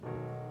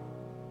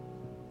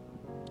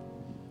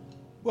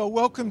Well,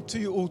 welcome to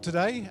you all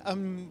today.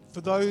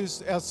 For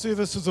those, our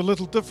service is a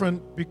little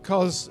different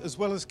because as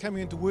well as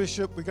coming into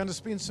worship, we're going to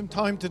spend some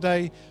time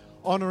today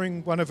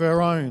honouring one of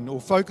our own or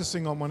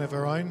focusing on one of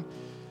our own.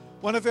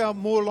 One of our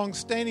more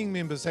long-standing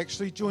members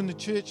actually joined the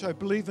church, I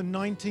believe, in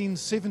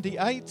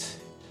 1978,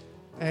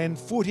 and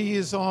 40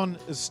 years on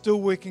is still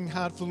working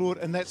hard for the Lord,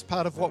 and that's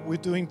part of what we're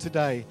doing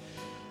today.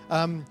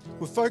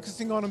 We're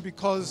focusing on him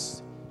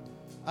because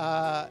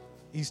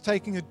he's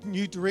taking a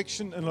new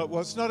direction, and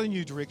well, it's not a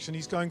new direction.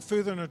 He's going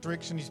further in a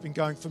direction he's been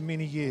going for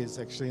many years,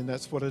 actually, and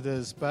that's what it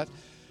is. But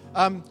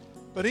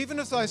even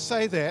as I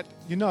say that,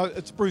 you know,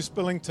 it's Bruce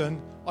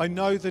Billington. I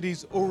know that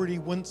he's already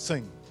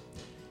wincing.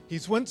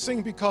 He's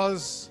wincing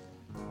because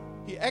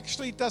he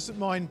actually doesn't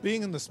mind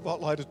being in the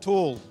spotlight at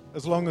all,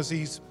 as long as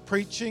he's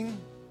preaching,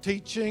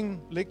 teaching,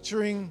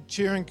 lecturing,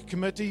 chairing a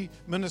committee,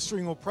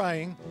 ministering or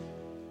praying.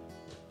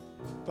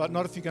 But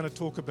not if you're going to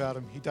talk about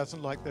him. He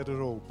doesn't like that at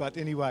all. But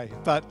anyway,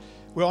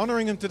 we're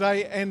honouring him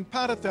today. And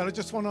part of that, I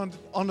just want to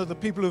honour the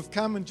people who've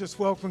come and just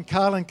welcome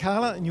Carl and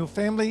Carla and your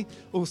family.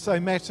 Also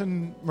Matt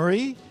and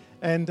Marie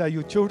and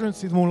your children.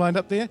 See them all lined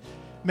up there.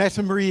 Matt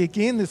and Marie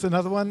again. There's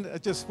another one.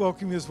 Just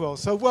welcome you as well.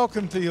 So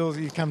welcome to you all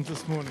you come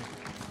this morning.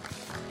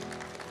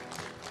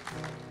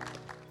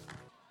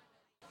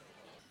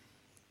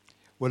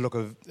 Well, look,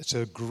 it's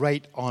a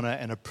great honour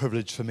and a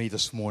privilege for me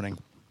this morning.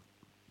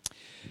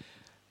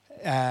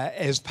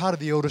 As part of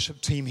the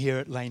eldership team here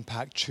at Lane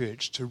Park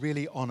Church, to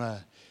really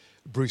honour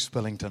Bruce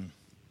Billington.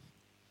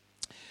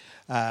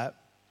 As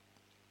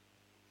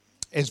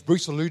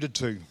Bruce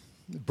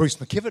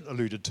McKevitt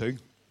alluded to,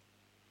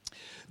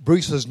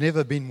 Bruce has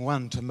never been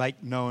one to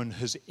make known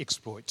his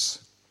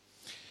exploits.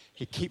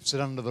 He keeps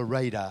it under the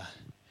radar,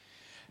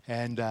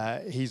 and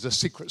he's a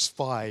secret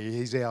spy.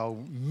 He's our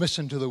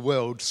mission to the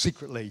world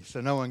secretly, so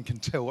no one can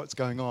tell what's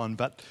going on.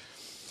 But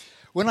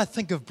when I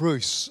think of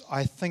Bruce,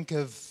 I think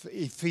of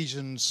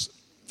Ephesians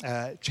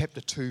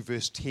chapter 2,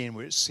 verse 10,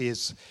 where it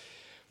says,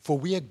 "For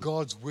we are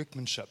God's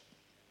workmanship,"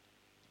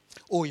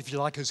 or if you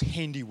like, his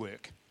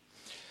handiwork,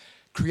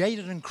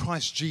 created in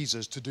Christ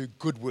Jesus to do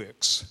good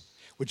works,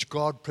 which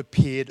God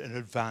prepared in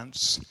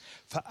advance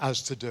for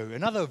us to do.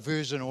 Another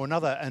version or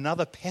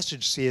another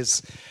passage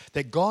says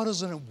that God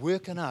is at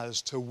work in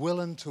us to will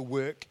and to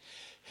work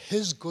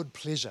his good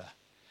pleasure.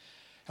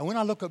 And when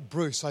I look at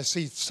Bruce, I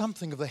see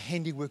something of the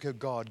handiwork of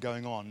God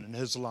going on in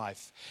his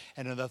life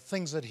and in the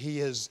things that he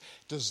has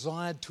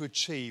desired to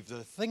achieve,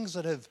 the things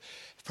that have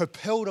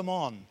propelled him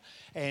on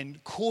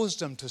and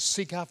caused him to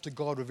seek after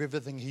God with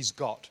everything he's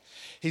got.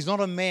 He's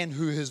not a man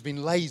who has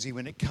been lazy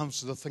when it comes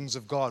to the things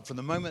of God. From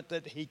the moment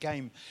that he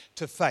came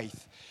to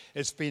faith,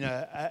 it's been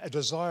a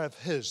desire of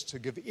his to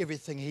give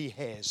everything he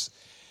has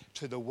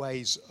to the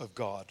ways of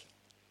God.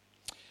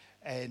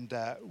 And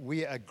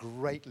we are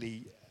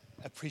greatly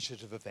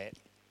appreciative of that.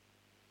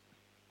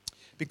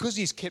 Because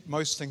he's kept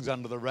most things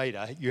under the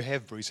radar, you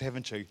have, Bruce,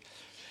 haven't you?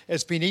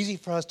 It's been easy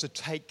for us to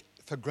take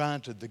for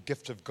granted the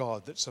gift of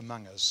God that's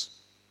among us.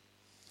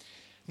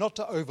 Not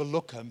to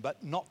overlook him,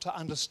 but not to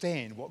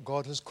understand what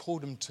God has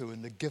called him to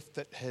and the gift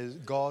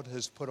that God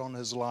has put on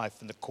his life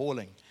and the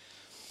calling.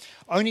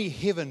 Only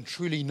heaven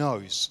truly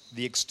knows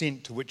the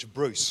extent to which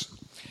Bruce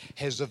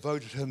has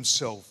devoted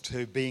himself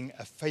to being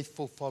a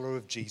faithful follower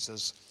of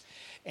Jesus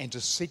and to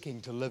seeking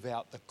to live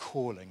out the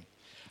calling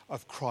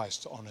of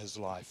Christ on his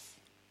life.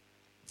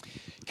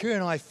 Kerry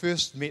and I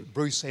first met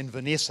Bruce and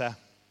Vanessa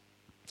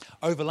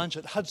over lunch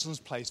at Hudson's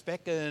Place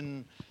back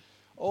in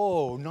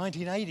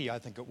 1980, I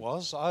think it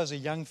was. I was a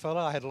young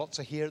fella. I had lots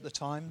of hair at the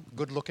time,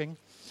 good looking.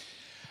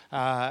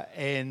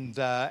 And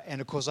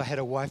of course I had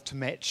a wife to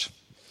match,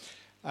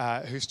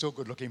 who's still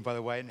good looking, by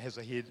the way, and has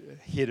a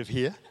head of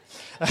hair.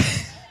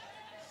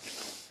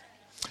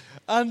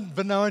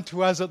 Unbeknown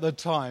to us at the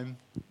time,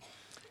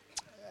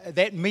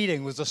 that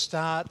meeting was the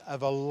start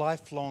of a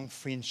lifelong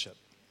friendship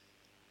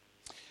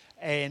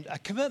and a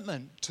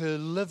commitment to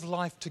live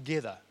life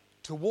together,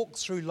 to walk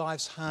through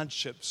life's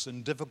hardships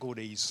and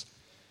difficulties,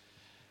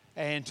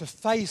 and to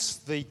face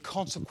the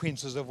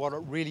consequences of what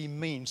it really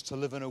means to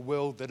live in a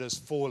world that is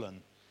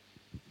fallen.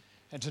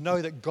 And to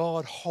know that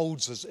God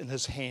holds us in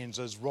his hands,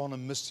 as Ron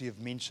and Misty have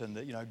mentioned,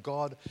 that,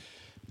 God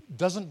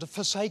doesn't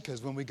forsake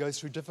us when we go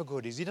through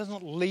difficulties. He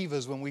doesn't leave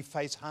us when we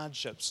face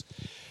hardships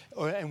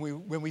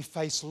when we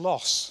face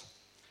loss.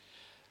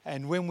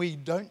 And when we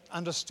don't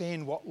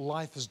understand what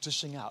life is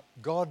dishing up,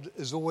 God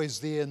is always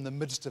there in the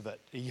midst of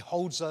it. He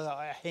holds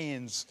our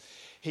hands.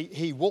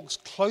 He walks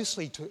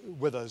closely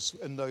with us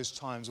in those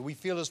times. We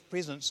feel his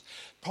presence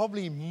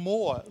probably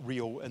more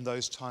real in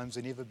those times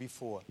than ever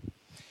before.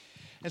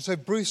 And so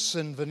Bruce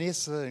and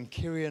Vanessa and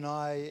Kerry and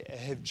I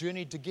have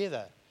journeyed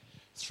together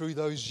through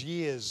those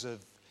years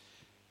of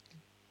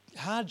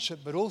hardship,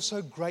 but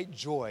also great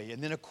joy.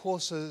 And then, of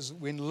course,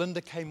 when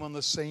Linda came on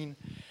the scene,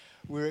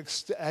 we were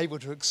able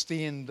to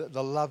extend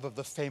the love of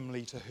the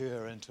family to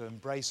her and to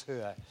embrace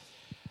her.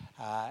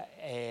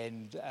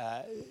 And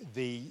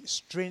the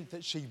strength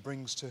that she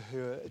brings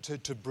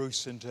to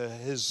Bruce and to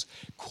his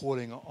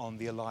calling on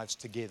their lives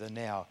together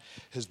now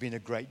has been a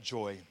great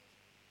joy.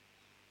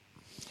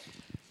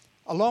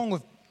 Along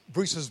with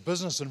Bruce's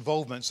business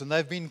involvements, and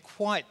they've been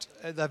quite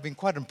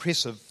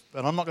impressive,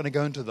 and I'm not going to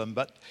go into them,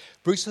 but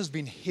Bruce has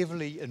been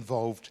heavily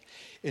involved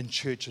in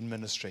church and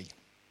ministry.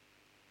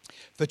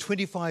 For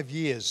 25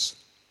 years,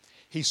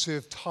 he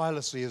served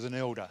tirelessly as an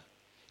elder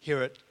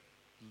here at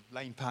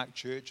Lane Park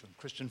Church and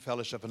Christian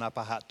Fellowship in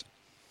Upper Hutt.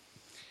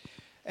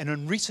 And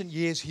in recent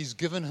years, he's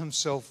given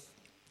himself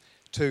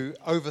to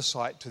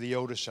oversight to the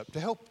eldership to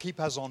help keep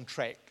us on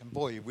track. And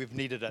boy, we've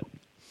needed it.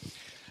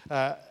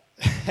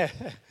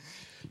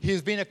 He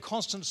has been a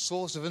constant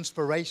source of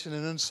inspiration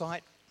and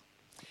insight,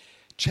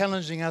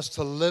 challenging us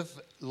to live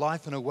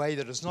life in a way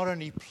that is not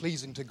only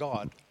pleasing to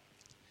God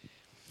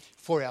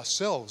for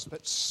ourselves,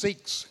 but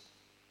seeks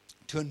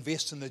to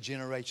invest in the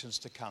generations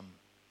to come.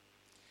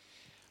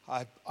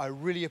 I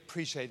really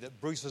appreciate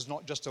that Bruce is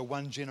not just a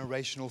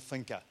one-generational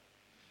thinker,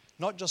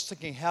 not just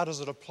thinking how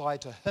does it apply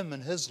to him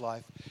and his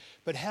life,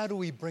 but how do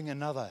we bring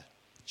another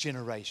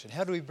generation?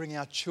 How do we bring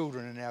our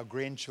children and our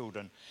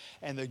grandchildren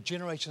and the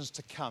generations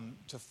to come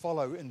to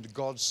follow in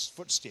God's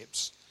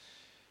footsteps,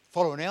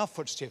 follow in our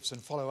footsteps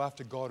and follow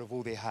after God of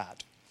all their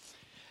heart?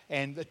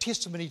 And the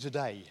testimony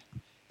today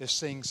is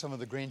seeing some of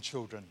the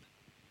grandchildren.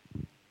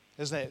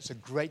 Isn't that? It's a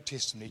great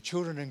testimony.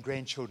 Children and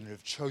grandchildren who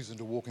have chosen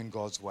to walk in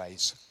God's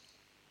ways.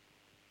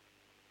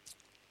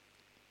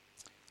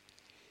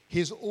 He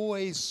is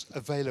always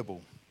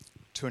available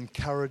to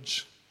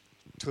encourage,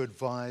 to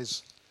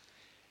advise,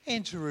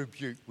 and to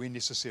rebuke when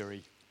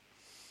necessary.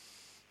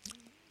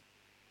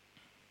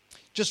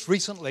 Just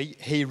recently,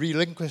 he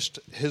relinquished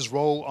his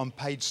role on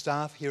paid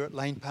staff here at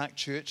Lane Park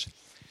Church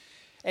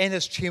and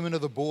as chairman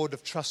of the board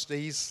of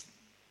trustees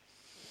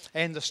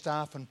and the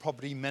staff and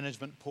property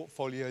management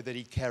portfolio that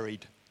he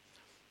carried.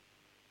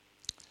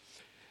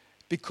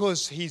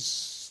 Because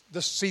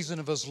this season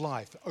of his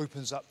life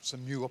opens up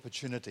some new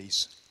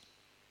opportunities.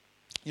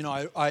 You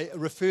know, I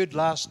referred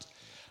last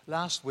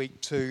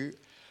week to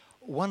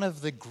one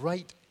of the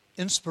great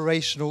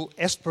inspirational,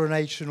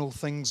 aspirational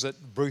things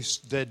that Bruce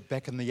did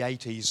back in the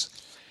 80s.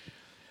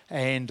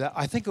 And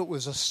I think it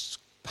was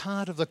a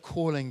part of the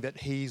calling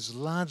that he's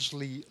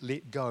largely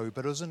let go,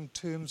 but it was in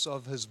terms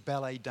of his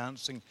ballet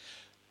dancing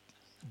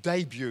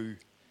debut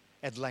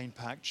at Lane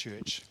Park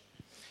Church.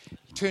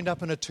 He turned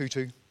up in a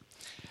tutu,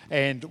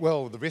 and,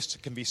 well, the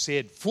rest can be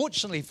said.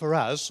 Fortunately for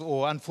us,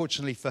 or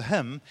unfortunately for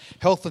him,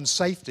 health and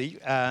safety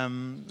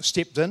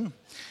stepped in.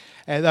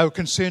 And they were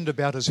concerned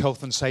about his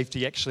health and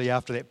safety, actually,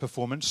 after that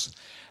performance.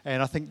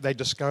 And I think they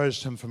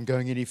discouraged him from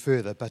going any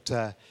further. But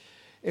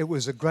it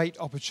was a great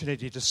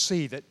opportunity to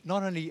see that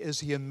not only is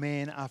he a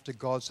man after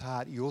God's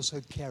heart, he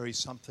also carries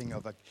something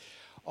of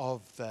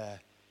the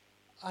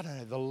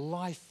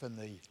life and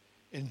the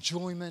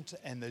enjoyment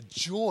and the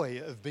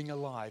joy of being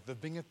alive,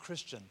 of being a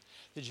Christian,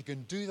 that you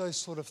can do those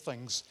sort of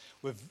things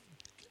with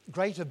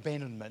great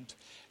abandonment,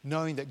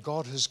 knowing that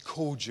God has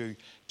called you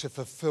to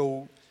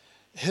fulfill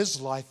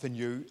His life in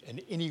you in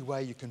any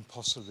way you can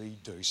possibly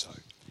do so.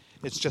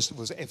 It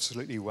was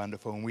absolutely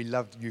wonderful, and we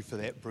loved you for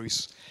that,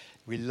 Bruce.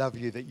 We love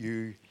you that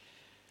you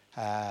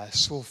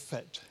saw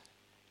fit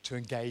to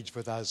engage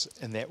with us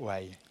in that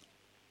way.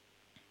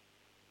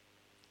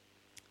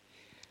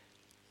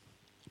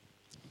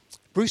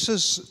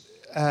 Bruce's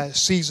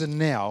season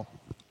now,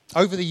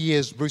 over the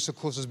years, Bruce, of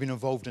course, has been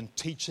involved in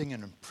teaching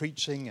and in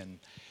preaching and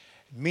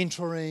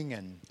mentoring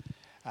and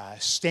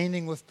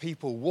standing with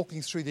people,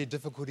 walking through their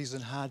difficulties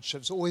and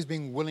hardships, always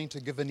being willing to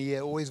give an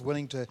ear, always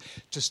willing to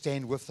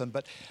stand with them.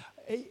 But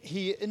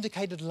he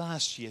indicated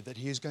last year that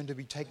he is going to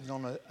be taking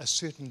on a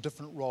certain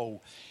different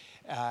role,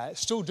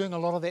 still doing a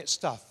lot of that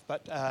stuff,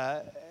 but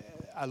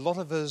a lot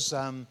of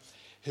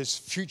his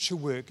future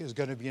work is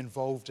going to be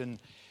involved in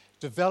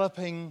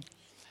developing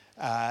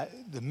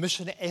the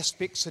mission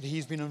aspects that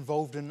he's been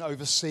involved in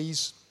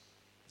overseas.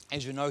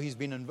 As you know, he's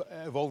been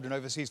involved in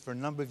overseas for a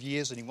number of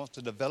years, and he wants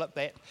to develop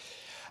that.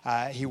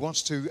 He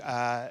wants to,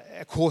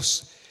 of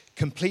course,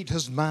 complete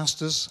his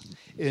master's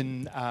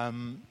in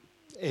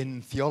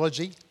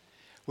theology,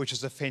 which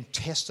is a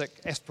fantastic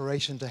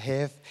aspiration to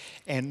have,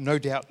 and no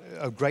doubt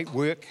a great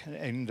work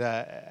and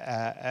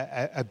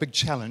a big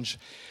challenge,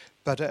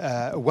 but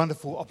a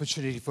wonderful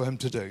opportunity for him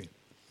to do.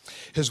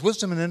 His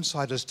wisdom and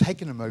insight has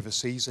taken him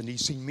overseas, and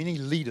he's seen many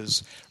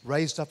leaders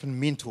raised up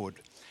and mentored,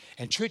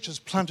 and churches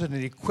planted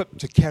and equipped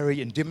to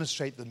carry and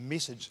demonstrate the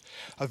message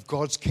of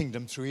God's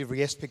kingdom through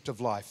every aspect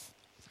of life.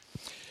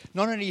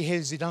 Not only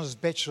has he done his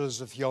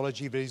bachelor's of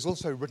theology, but he's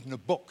also written a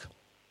book.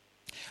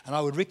 And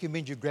I would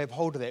recommend you grab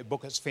hold of that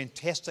book. It's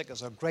fantastic.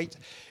 It's a great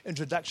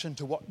introduction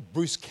to what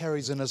Bruce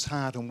carries in his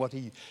heart and what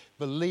he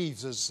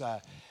believes is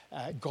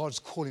God's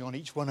calling on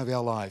each one of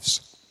our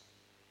lives.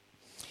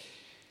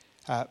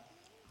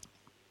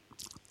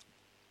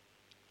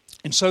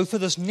 And so for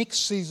this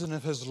next season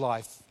of his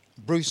life,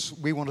 Bruce,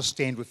 we want to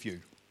stand with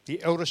you.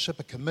 The eldership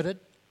are committed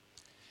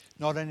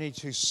not only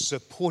to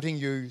supporting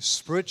you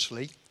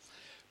spiritually,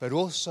 but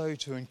also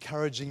to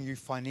encouraging you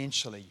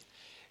financially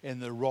in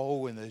the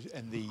role and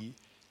the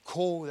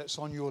call that's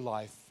on your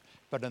life,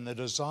 but in the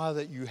desire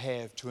that you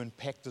have to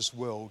impact this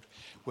world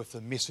with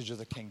the message of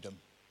the kingdom.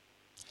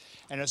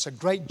 And it's a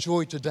great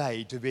joy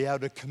today to be able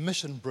to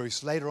commission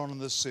Bruce later on in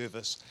this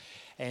service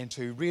and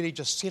to really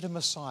just set him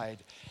aside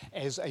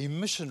as a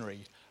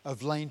missionary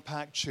of Lane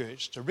Park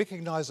Church, to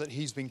recognise that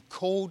he's been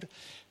called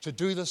to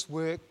do this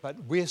work, but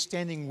we're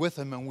standing with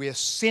him and we're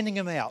sending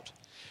him out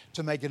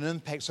to make an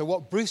impact. So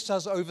what Bruce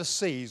does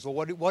overseas, or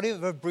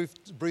whatever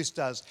Bruce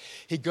does,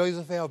 he goes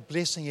with our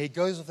blessing, he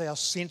goes with our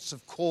sense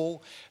of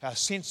call, our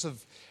sense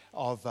of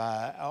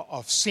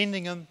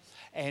sending him,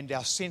 and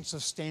our sense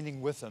of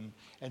standing with him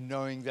and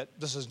knowing that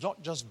this is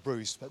not just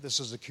Bruce, but this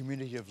is a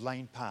community of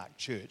Lane Park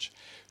Church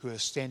who are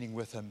standing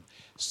with him,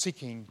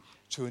 seeking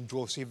to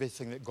endorse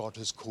everything that God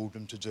has called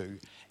him to do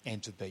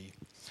and to be.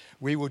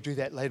 We will do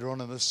that later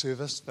on in this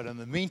service, but in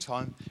the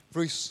meantime,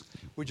 Bruce,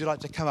 would you like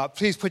to come up?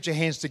 Please put your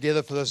hands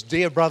together for this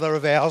dear brother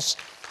of ours,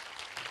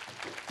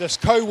 this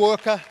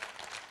co-worker,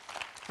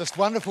 this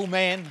wonderful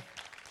man.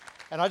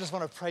 And I just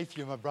want to pray for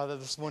you, my brother,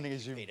 this morning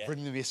as you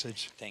bring the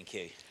message. Thank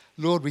you.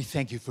 Lord, we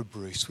thank you for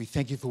Bruce. We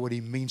thank you for what he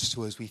means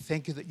to us. We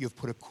thank you that you've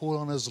put a call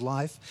on his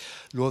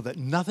life, Lord, that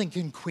nothing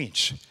can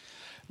quench,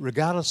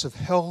 regardless of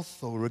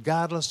health or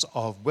regardless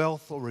of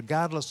wealth or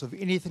regardless of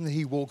anything that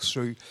he walks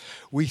through.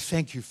 We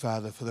thank you,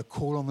 Father, for the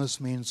call on this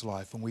man's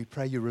life, and we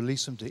pray you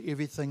release him to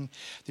everything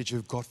that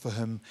you've got for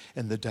him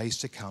in the days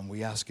to come.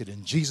 We ask it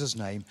in Jesus'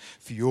 name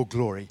for your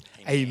glory.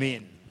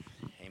 Amen.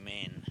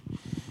 Amen.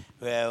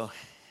 Well,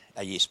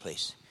 yes,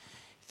 please.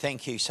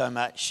 Thank you so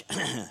much,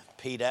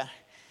 Peter,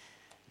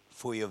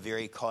 for your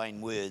very kind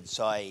words.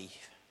 I'm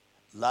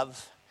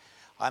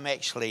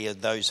actually,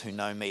 those who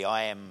know me,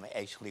 I am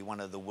actually one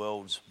of the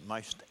world's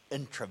most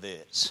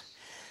introverts.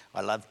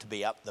 I love to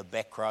be up the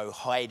back row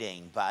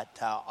hiding, but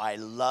I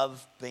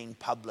love being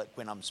public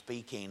when I'm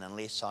speaking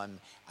unless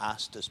I'm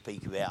asked to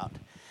speak about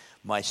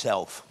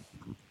myself,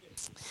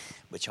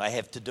 which I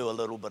have to do a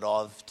little bit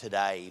of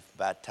today.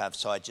 But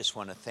so I just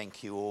want to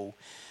thank you all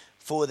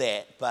for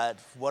that. But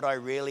what I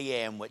really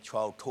am, which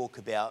I'll talk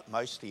about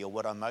mostly, or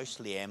what I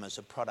mostly am, is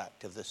a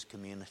product of this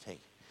community.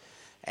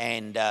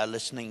 And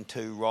listening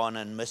to Ron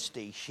and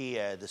Misty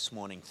share this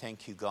morning,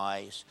 thank you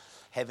guys.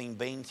 Having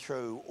been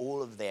through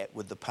all of that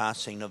with the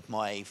passing of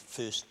my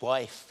first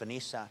wife,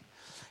 Vanessa,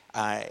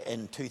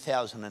 in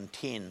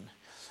 2010,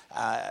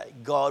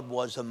 God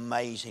was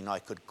amazing. I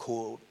could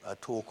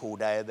talk all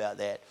day about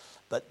that.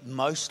 But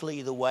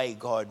mostly the way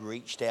God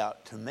reached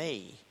out to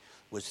me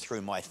was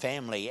through my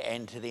family,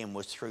 and to them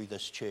was through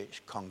this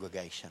church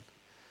congregation.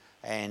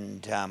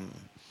 And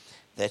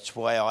that's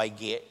why I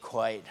get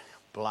quite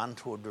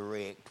blunt or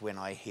direct when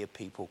I hear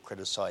people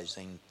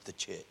criticising the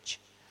church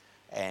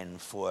and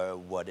for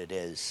what it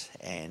is.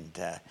 And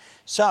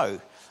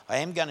so I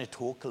am going to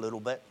talk a little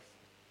bit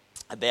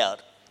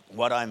about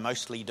what I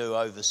mostly do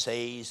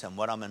overseas and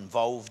what I'm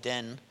involved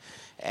in.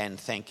 And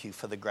thank you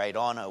for the great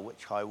honour,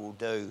 which I will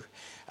do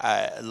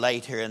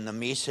later in the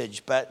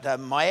message. But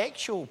my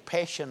actual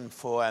passion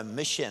for a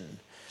mission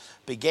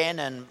began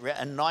in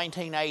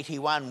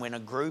 1981 when a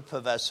group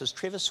of us, is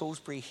Trevor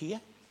Salisbury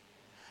here?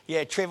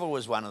 Yeah, Trevor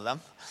was one of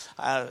them.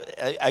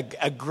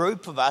 A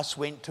group of us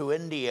went to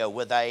India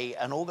with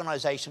an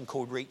organisation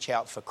called Reach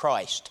Out for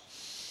Christ,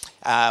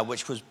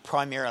 which was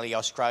primarily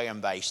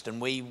Australian based.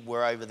 And we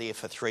were over there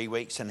for 3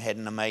 weeks and had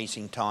an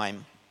amazing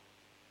time.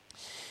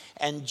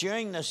 And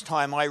during this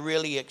time, I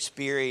really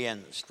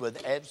experienced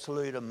with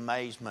absolute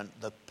amazement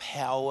the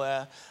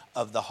power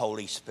of the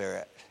Holy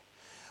Spirit.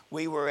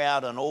 We were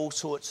out in all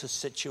sorts of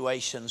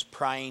situations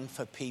praying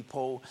for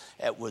people.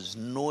 It was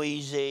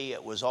noisy.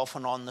 It was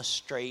often on the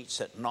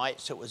streets. At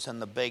nights, it was in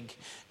the big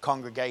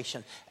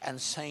congregation, and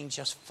seeing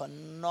just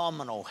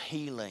phenomenal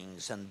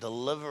healings and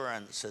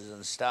deliverances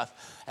and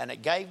stuff. And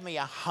it gave me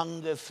a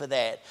hunger for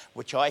that,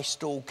 which I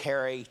still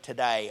carry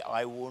today.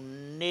 I will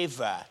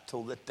never,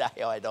 till the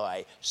day I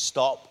die,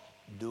 stop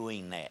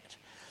doing that.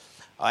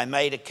 I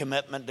made a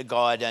commitment to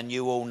God, and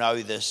you all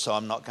know this, so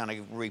I'm not going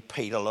to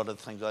repeat a lot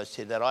of things I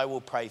said, that I will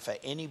pray for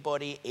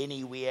anybody,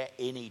 anywhere,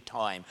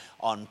 anytime,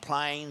 on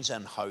planes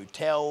and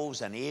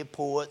hotels and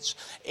airports,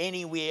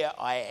 anywhere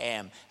I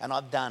am. And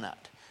I've done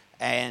it,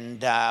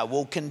 and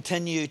we'll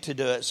continue to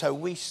do it. So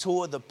we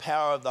saw the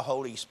power of the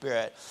Holy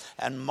Spirit,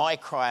 and my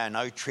cry, I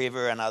know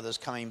Trevor and others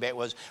coming back,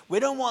 was,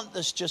 we don't want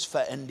this just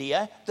for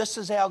India. This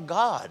is our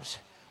God.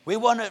 We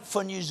want it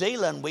for New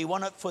Zealand. We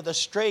want it for the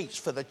streets,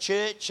 for the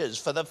churches,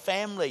 for the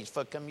families,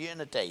 for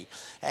community.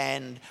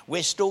 And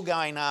we're still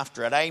going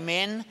after it.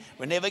 Amen?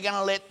 We're never going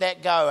to let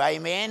that go.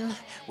 Amen?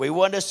 We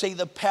want to see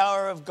the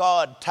power of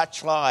God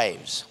touch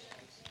lives.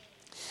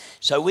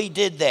 So we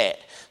did that.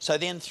 So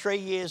then 3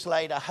 years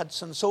later,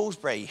 Hudson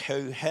Salisbury,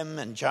 him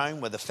and Joan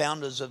were the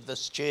founders of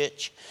this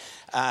church,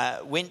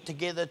 went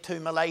together to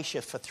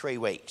Malaysia for 3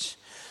 weeks.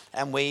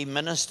 And we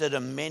ministered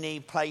in many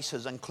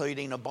places,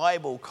 including a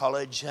Bible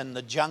college in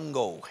the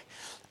jungle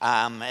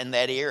in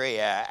that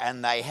area.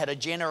 And they had a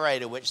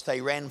generator which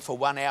they ran for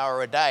 1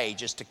 hour a day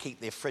just to keep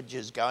their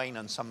fridges going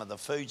and some of the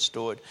food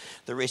stored.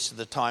 The rest of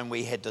the time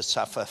we had to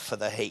suffer for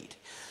the heat.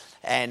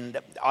 And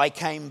I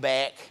came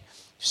back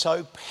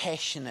so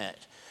passionate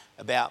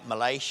about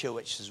Malaysia,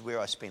 which is where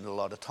I spend a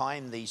lot of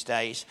time these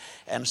days,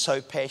 and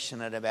so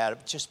passionate about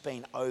it, just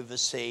being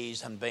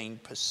overseas and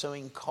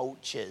pursuing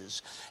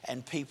cultures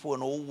and people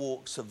in all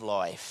walks of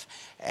life.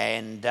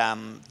 And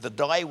the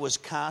die was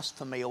cast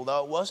for me,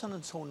 although it wasn't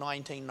until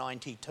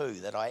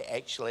 1992 that I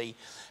actually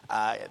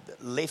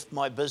left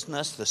my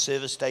business, the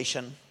service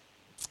station,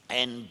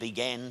 and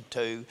began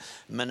to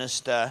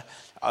minister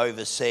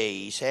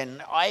overseas.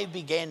 And I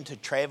began to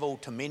travel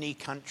to many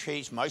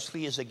countries,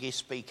 mostly as a guest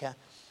speaker,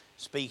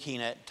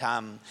 speaking at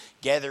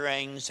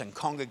gatherings and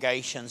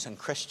congregations and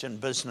Christian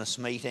business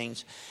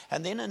meetings.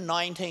 And then in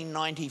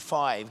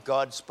 1995,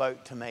 God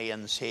spoke to me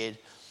and said,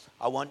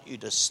 I want you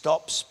to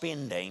stop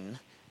spending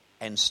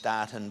and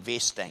start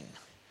investing.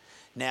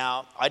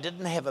 Now, I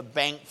didn't have a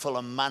bank full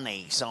of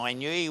money, so I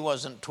knew he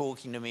wasn't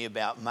talking to me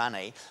about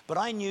money, but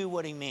I knew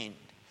what he meant.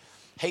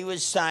 He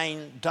was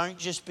saying, don't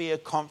just be a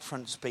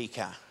conference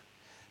speaker.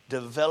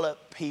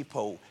 Develop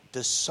people,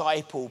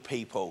 disciple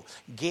people,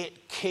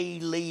 get key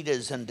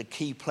leaders into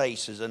key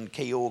places and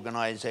key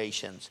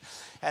organizations.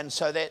 And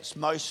so that's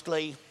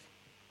mostly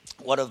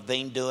what I've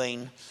been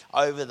doing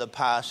over the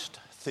past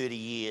 30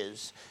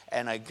 years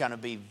and are going to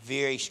be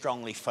very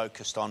strongly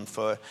focused on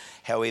for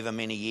however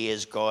many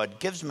years God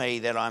gives me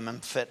that I'm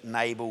fit and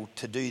able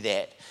to do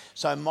that.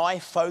 So my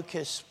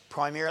focus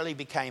primarily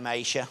became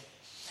Asia.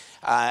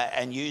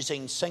 And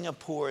using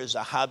Singapore as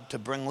a hub to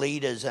bring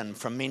leaders in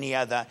from many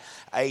other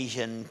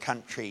Asian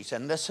countries.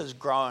 And this has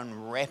grown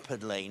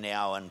rapidly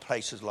now in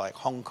places like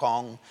Hong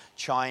Kong,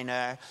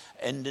 China,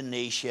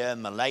 Indonesia,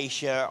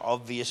 Malaysia,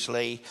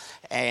 obviously.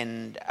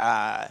 And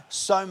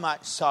so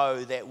much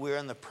so that we're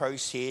in the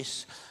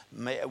process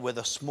with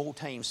a small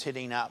team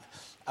setting up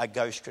a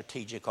Go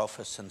Strategic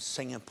office in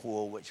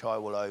Singapore, which I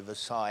will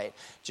oversight,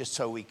 just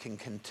so we can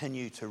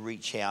continue to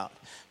reach out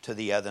to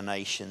the other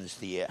nations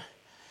there.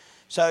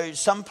 So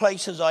some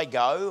places I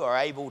go are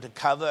able to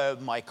cover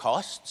my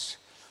costs.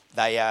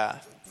 They are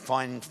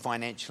fine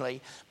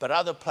financially, but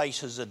other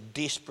places are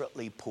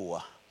desperately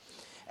poor,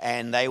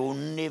 and they will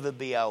never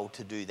be able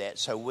to do that.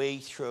 So we,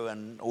 through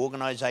an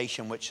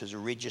organisation which is a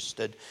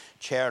registered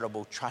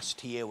charitable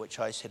trust here, which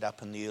I set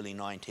up in the early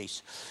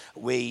 90s,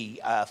 we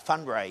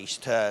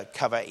fundraise to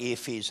cover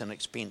airfares and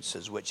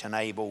expenses, which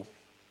enable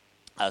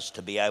us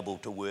to be able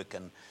to work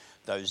in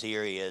those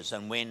areas.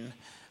 And when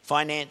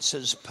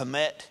finances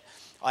permit,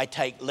 I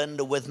take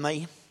Linda with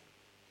me,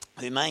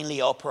 who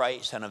mainly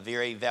operates in a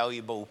very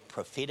valuable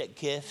prophetic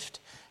gift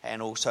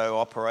and also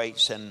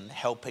operates in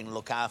helping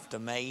look after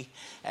me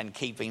and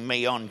keeping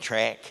me on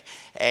track.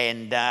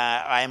 And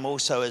I am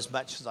also, as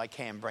much as I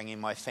can,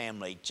 bringing my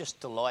family. Just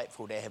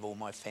delightful to have all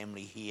my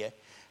family here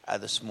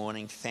this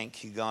morning.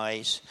 Thank you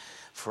guys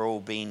for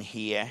all being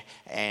here.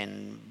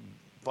 And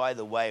by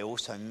the way,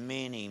 also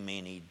many,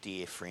 many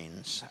dear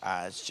friends.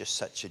 It's just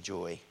such a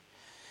joy.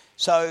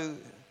 So,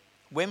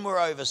 when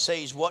we're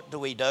overseas, what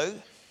do?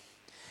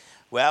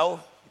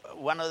 Well,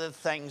 one of the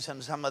things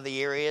in some of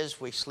the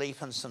areas, we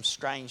sleep in some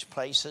strange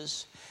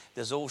places.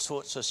 There's all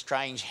sorts of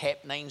strange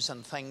happenings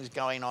and things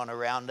going on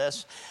around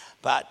us.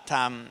 But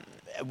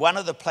one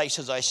of the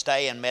places I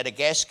stay in,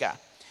 Madagascar,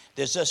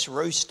 there's this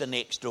rooster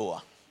next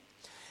door.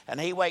 And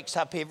he wakes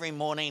up every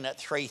morning at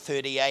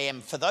 3:30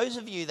 a.m. For those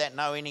of you that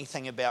know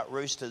anything about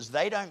roosters,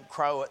 they don't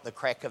crow at the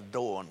crack of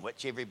dawn,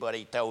 which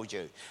everybody tells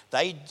you.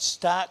 They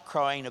start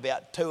crowing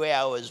about 2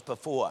 hours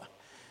before.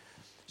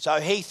 So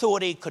he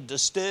thought he could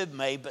disturb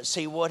me, but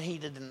see, what he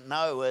didn't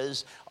know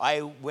is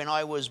when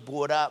I was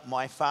brought up,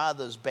 my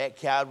father's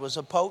backyard was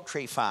a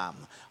poultry farm.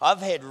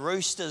 I've had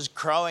roosters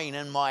crowing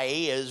in my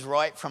ears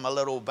right from a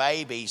little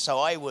baby, so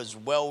I was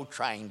well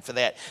trained for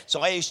that.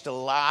 So I used to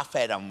laugh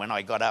at him when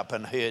I got up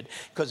and heard,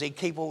 because he'd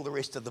keep all the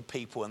rest of the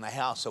people in the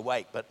house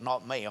awake, but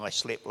not me. I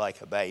slept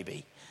like a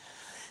baby.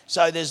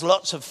 So there's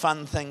lots of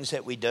fun things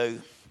that we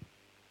do.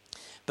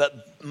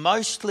 But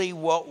mostly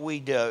what we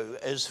do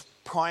is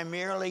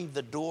primarily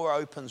the door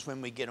opens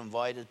when we get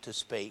invited to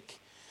speak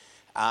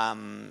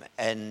and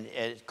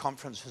at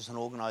conferences and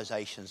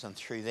organisations, and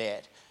through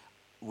that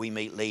we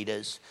meet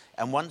leaders.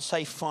 And once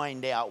they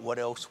find out what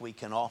else we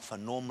can offer,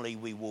 normally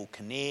we will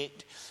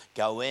connect,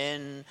 go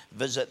in,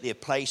 visit their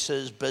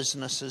places,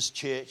 businesses,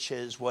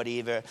 churches,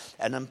 whatever,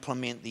 and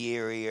implement the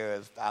area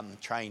of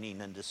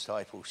training and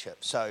discipleship.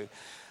 So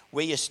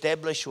we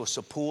establish or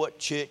support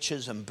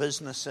churches and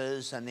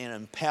businesses and then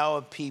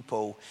empower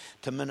people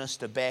to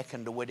minister back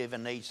into whatever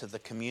needs of the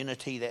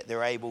community that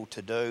they're able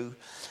to do.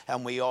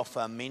 And we offer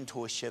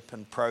mentorship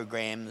and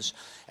programs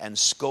and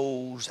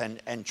schools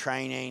and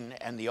training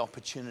and the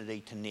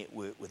opportunity to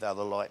network with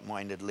other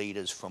like-minded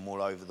leaders from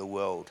all over the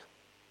world.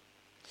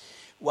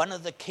 One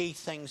of the key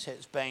things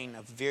that's been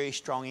a very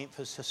strong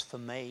emphasis for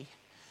me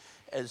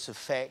is the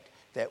fact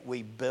that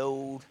we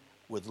build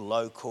with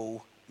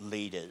local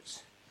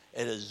leaders.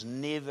 It is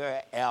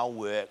never our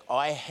work.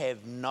 I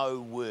have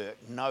no work,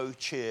 no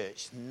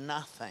church,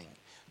 nothing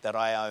that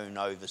I own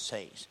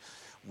overseas.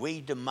 We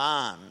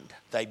demand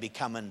they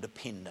become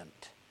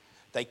independent.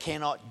 They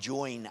cannot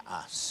join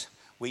us.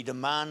 We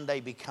demand they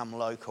become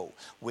local.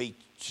 We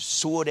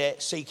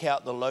seek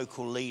out the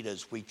local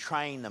leaders. We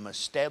train them,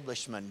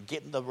 establish them,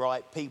 get the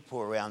right people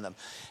around them,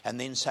 and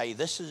then say,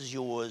 this is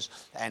yours.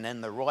 And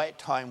in the right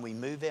time, we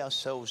move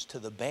ourselves to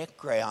the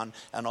background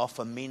and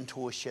offer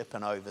mentorship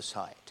and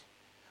oversight.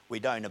 We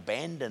don't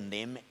abandon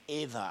them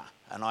ever.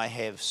 And I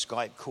have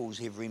Skype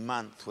calls every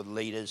month with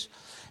leaders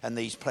in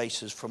these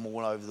places from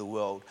all over the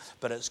world.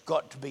 But it's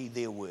got to be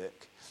their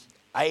work.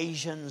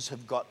 Asians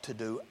have got to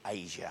do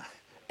Asia.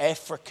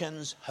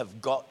 Africans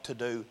have got to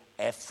do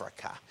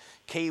Africa.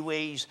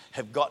 Kiwis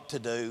have got to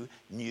do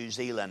New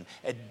Zealand.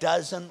 It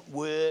doesn't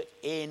work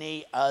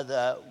any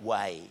other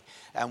way.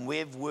 And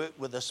we've worked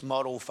with this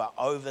model for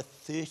over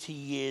 30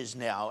 years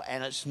now,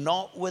 and it's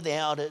not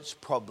without its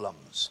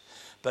problems.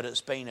 But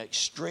it's been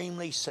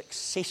extremely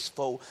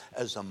successful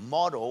as a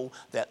model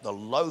that the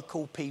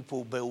local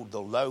people build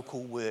the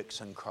local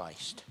works in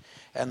Christ.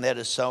 And that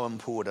is so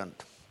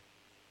important.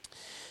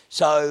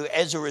 So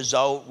as a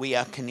result, we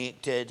are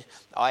connected.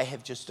 I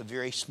have just a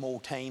very small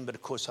team, but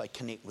of course I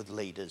connect with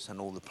leaders in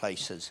all the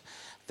places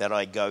that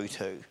I go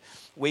to.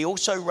 We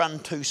also run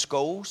 2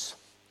 schools,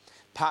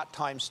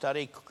 part-time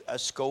study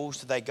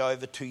schools. They go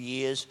over 2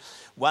 years.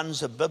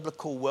 One's a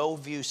biblical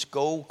worldview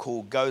school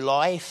called Go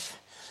Life.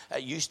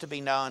 It used to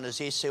be known as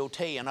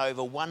SLT, and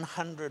over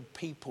 100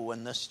 people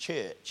in this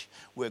church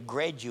were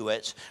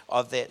graduates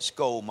of that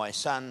school. My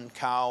son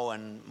Carl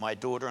and my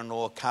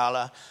daughter-in-law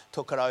Carla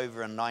took it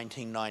over in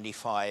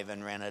 1995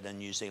 and ran it in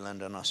New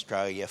Zealand and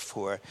Australia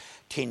for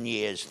 10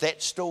 years.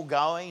 That's still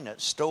going.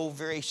 It's still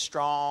very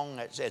strong.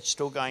 It's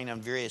still going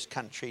in various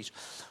countries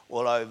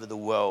all over the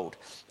world.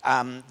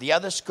 The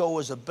other school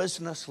is a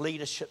business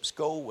leadership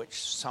school, which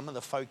some of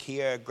the folk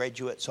here are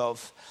graduates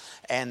of,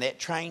 and that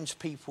trains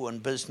people in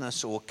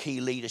business or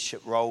key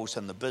leadership roles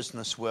in the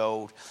business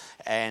world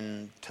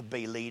and to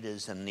be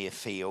leaders in their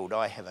field.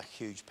 I have a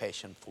huge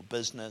passion for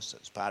business.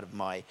 It's part of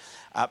my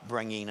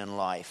upbringing in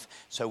life.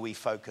 So we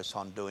focus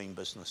on doing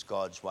business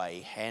God's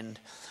way. And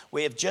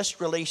we have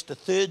just released a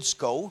 3rd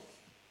school,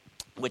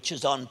 which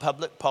is on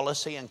public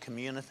policy and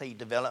community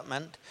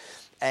development.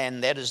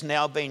 And that is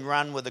now being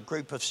run with a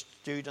group of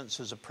students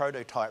as a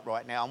prototype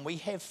right now. And we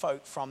have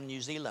folk from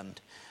New Zealand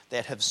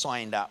that have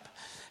signed up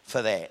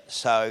for that.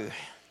 So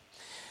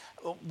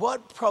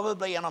what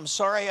probably, and I'm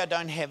sorry I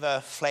don't have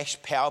a flash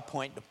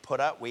PowerPoint to put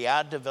up. We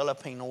are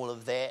developing all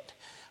of that.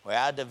 We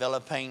are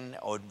developing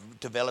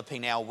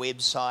our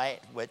website,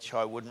 which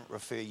I wouldn't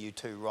refer you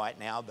to right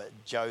now, but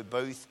Joe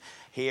Booth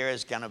here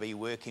is going to be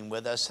working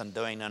with us and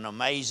doing an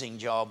amazing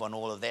job on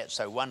all of that.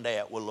 So one day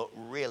it will look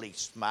really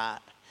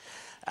smart.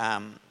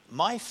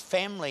 My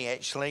family,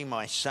 actually,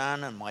 my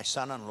son and my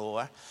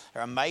son-in-law,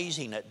 are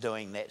amazing at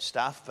doing that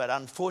stuff, but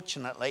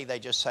unfortunately they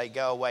just say,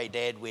 go away,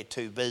 Dad, we're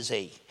too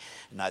busy.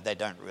 No, they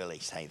don't really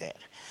say that.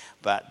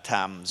 But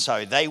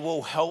so they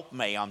will help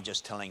me, I'm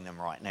just telling them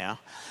right now,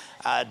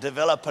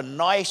 develop a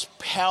nice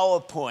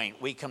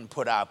PowerPoint we can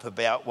put up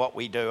about what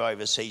we do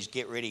overseas.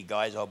 Get ready,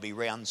 guys, I'll be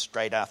round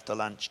straight after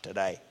lunch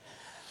today.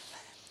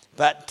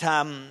 But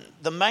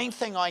the main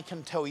thing I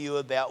can tell you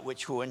about,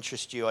 which will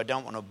interest you, I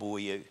don't want to bore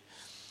you,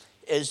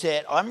 is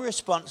that I'm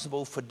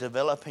responsible for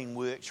developing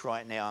works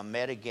right now in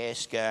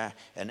Madagascar,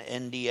 in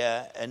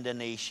India,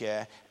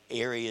 Indonesia,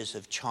 areas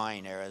of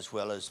China, as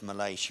well as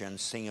Malaysia and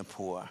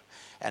Singapore.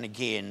 And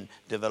again,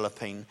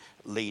 developing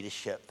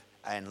leadership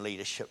and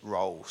leadership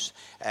roles.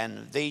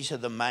 And these are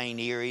the main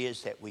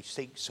areas that we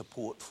seek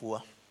support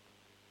for.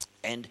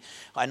 And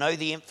I know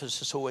the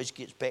emphasis always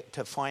gets back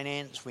to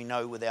finance. We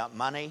know without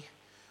money,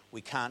 we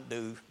can't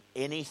do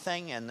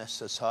anything in this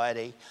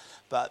society.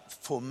 But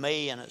for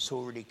me, and it's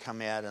already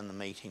come out in the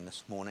meeting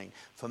this morning,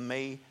 for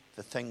me,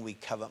 the thing we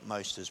covet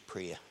most is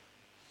prayer.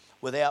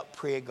 Without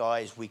prayer,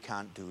 guys, we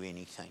can't do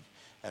anything.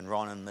 And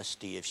Ron and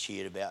Misty have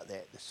shared about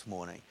that this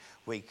morning.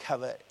 We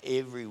covet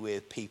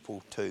everywhere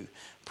people to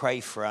pray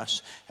for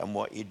us and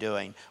what you're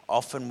doing.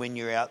 Often when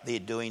you're out there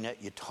doing it,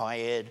 you're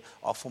tired.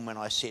 Often when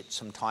I set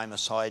some time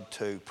aside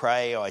to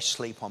pray, I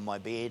sleep on my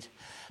bed.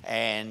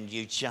 And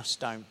you just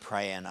don't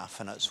pray enough.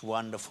 And it's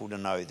wonderful to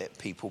know that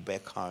people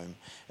back home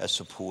are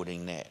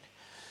supporting that.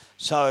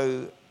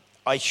 So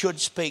I should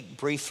speak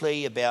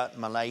briefly about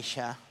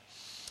Malaysia.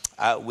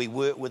 We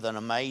work with an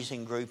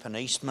amazing group in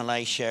East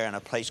Malaysia in a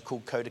place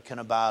called Kota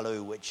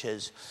Kinabalu, which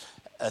is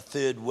a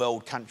third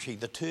world country.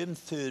 The term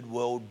third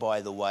world,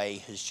 by the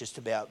way, has just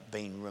about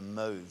been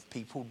removed.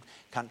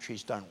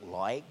 Countries don't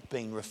like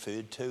being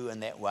referred to in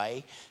that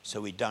way, so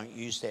we don't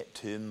use that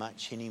term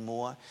much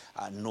anymore.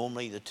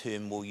 Normally the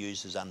term we'll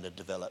use is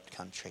underdeveloped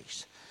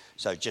countries.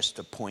 So just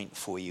a point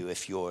for you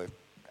if you're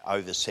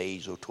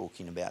overseas or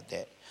talking about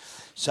that.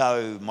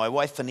 So my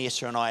wife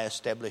Vanessa and I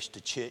established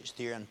a church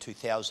there in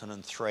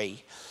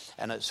 2003,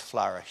 and it's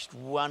flourished.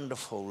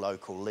 Wonderful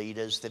local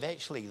leaders. The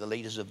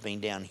leaders have been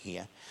down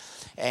here.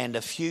 And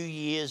a few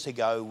years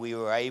ago, we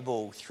were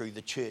able, through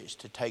the church,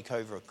 to take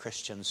over a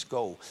Christian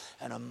school.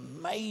 And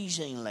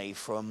amazingly,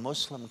 for a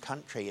Muslim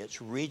country,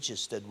 it's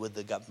registered with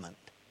the government.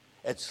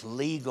 It's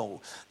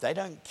legal. They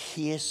don't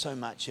care so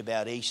much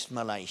about East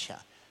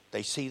Malaysia.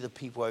 They see the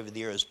people over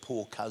there as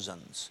poor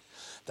cousins.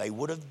 They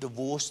would have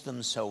divorced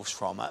themselves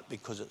from it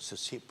because it's a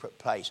separate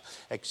place,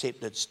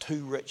 except it's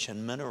too rich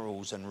in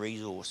minerals and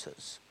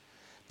resources.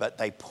 But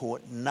they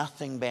poured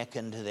nothing back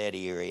into that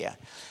area.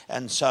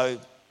 And so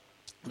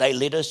they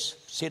let us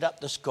set up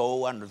the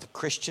school under the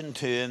Christian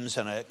terms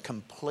and a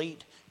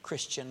complete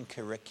Christian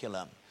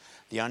curriculum.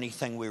 The only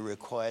thing we're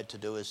required to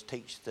do is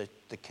teach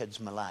the kids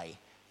Malay.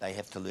 They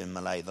have to learn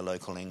Malay, the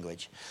local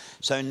language.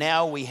 So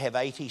now we have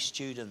 80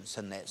 students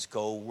in that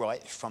school,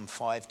 right from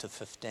 5 to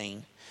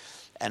 15,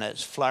 and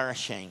it's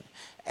flourishing.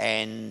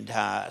 And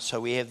so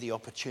we have the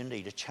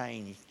opportunity to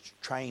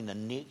train the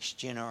next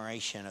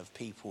generation of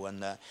people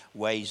in the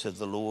ways of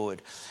the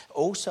Lord.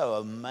 Also,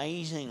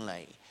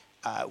 amazingly,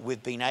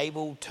 we've been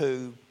able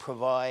to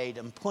provide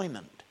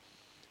employment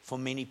for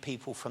many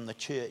people from the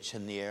church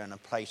in there, in a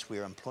place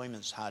where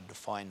employment's hard to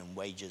find and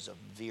wages are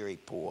very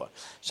poor.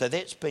 So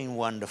that's been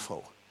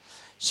wonderful.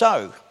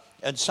 So,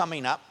 in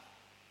summing up,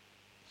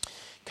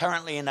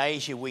 currently in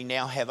Asia, we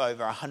now have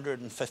over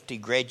 150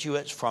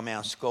 graduates from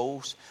our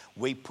schools.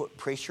 We put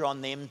pressure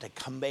on them to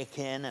come back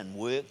in and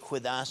work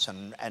with us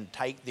and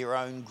take their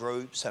own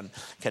groups and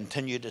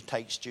continue to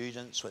take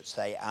students, which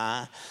they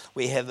are.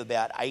 We have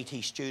about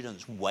 80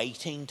 students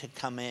waiting to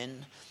come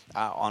in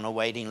on a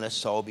waiting list,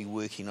 so I'll be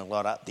working a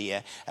lot up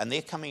there. And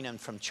they're coming in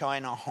from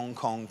China, Hong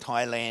Kong,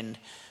 Thailand,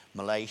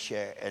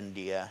 Malaysia,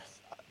 India,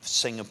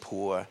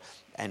 Singapore,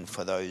 and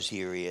for those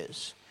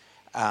areas.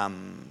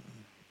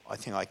 I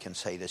think I can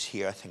say this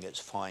here, I think it's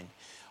fine.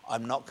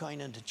 I'm not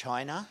going into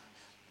China.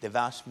 They've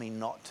asked me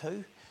not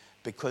to,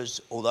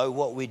 because although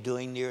what we're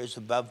doing there is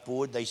above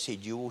board, they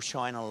said you will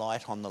shine a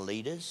light on the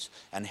leaders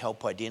and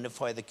help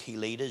identify the key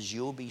leaders.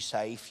 You'll be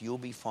safe, you'll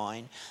be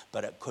fine,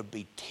 but it could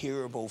be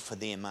terrible for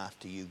them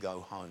after you go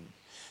home.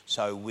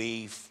 So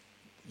we've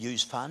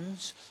used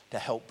funds to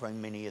help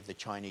bring many of the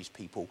Chinese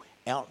people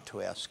out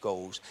to our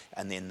schools,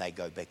 and then they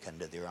go back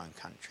into their own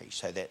country.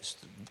 So that's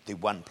the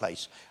one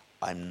place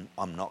I'm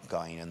not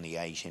going in the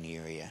Asian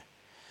area.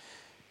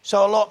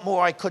 So a lot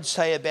more I could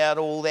say about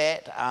all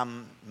that.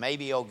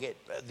 Maybe I'll get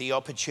the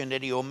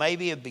opportunity, or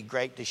maybe it'd be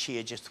great to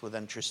share just with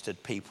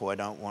interested people. I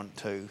don't want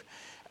to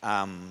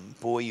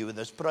bore you with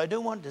this, but I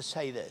do want to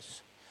say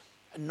this,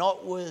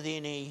 not with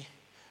any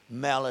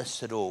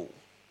malice at all.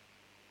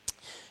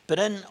 But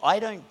I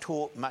don't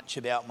talk much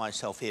about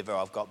myself ever.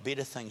 I've got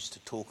better things to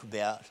talk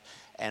about,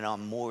 and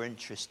I'm more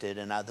interested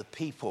in other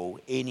people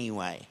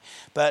anyway.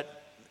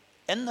 But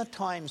in the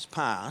times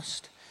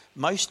past,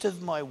 most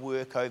of my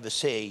work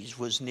overseas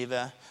was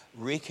never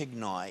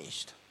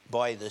recognised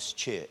by this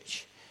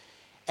church.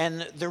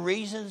 And the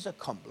reasons are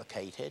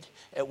complicated.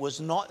 It was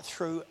not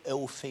through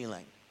ill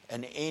feeling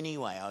in any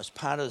way. I was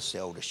part of this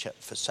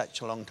eldership for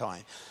such a long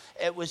time.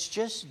 It was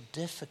just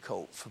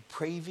difficult for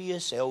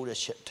previous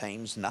eldership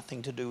teams,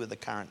 nothing to do with the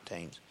current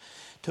teams,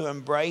 to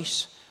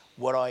embrace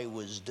what I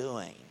was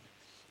doing,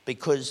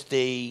 because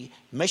the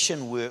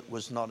mission work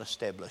was not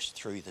established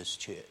through this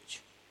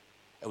church.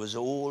 It was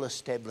all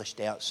established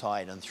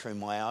outside and through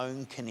my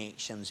own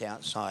connections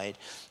outside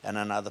and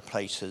in other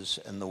places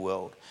in the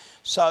world.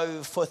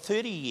 So for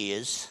 30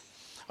 years,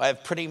 I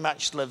have pretty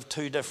much lived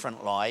two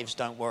different lives.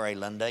 Don't worry,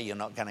 Linda, you're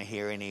not going to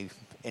hear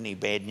any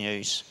bad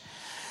news.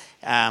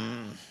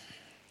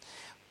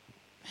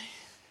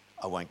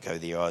 I won't go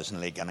there. I was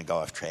nearly going to go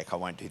off track. I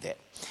won't do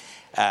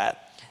that.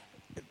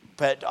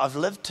 But I've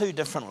lived two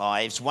different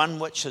lives, one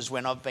which is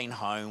when I've been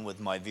home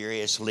with my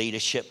various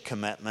leadership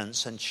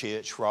commitments and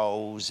church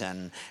roles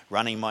and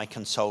running my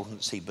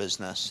consultancy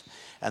business,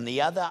 and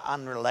the other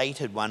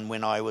unrelated one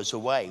when I was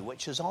away,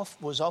 which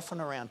was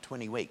often around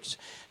 20 weeks,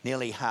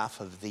 nearly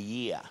half of the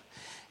year.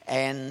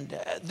 And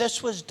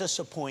this was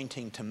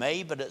disappointing to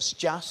me, but it's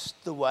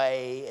just the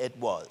way it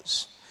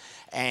was.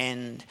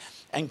 And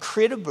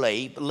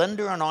incredibly,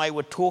 Linda and I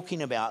were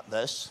talking about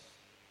this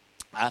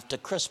after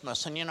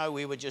Christmas, and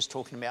we were just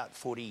talking about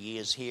 40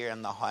 years here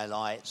and the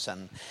highlights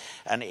and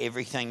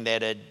everything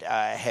that had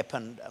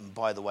happened. And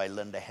by the way,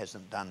 Linda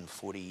hasn't done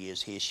 40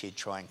 years here. She'd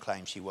try and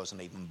claim she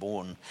wasn't even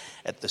born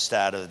at the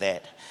start of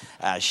that.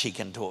 She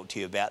can talk to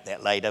you about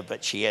that later,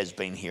 but she has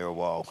been here a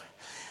while.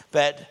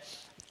 But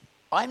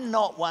I'm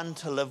not one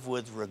to live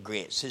with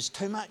regrets. There's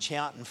too much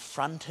out in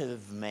front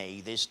of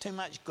me. There's too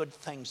much good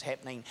things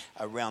happening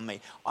around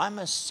me. I'm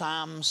a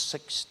Psalm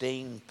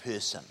 16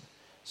 person.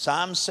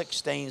 Psalm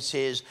 16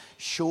 says,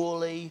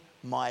 surely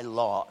my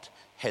lot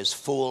has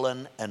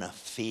fallen in a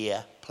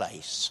fair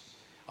place.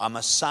 I'm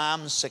a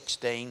Psalm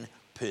 16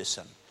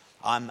 person.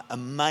 I'm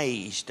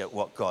amazed at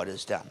what God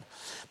has done.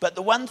 But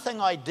the one thing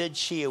I did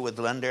share with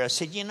Linda, I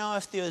said,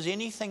 if there was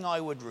anything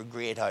I would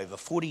regret over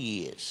 40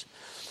 years,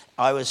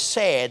 I was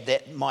sad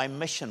that my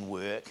mission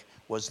work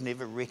was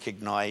never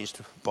recognised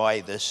by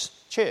this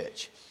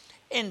church.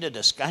 End of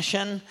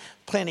discussion,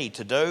 plenty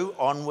to do,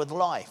 on with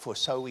life, or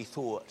so we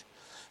thought.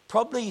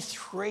 Probably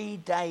 3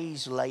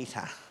 days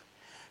later,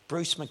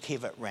 Bruce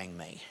McKevitt rang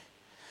me.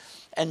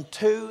 And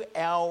to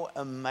our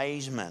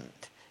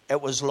amazement,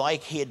 it was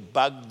like he had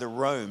bugged the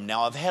room.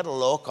 Now, I've had a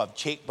look. I've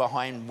checked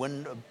behind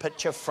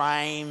picture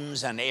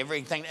frames and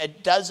everything.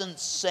 It doesn't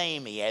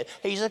seem he has.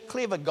 He's a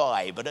clever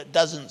guy, but it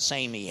doesn't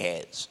seem he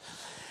has.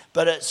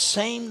 But it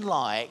seemed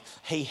like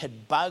he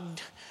had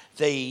bugged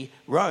the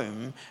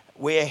room,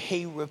 where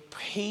he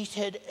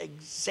repeated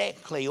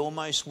exactly,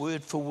 almost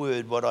word for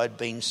word, what I'd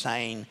been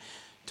saying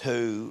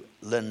to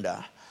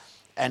Linda.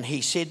 And he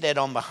said that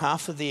on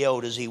behalf of the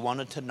elders, he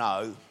wanted to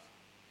know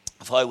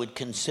if I would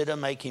consider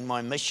making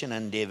my mission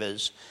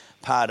endeavours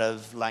part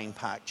of Lane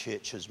Park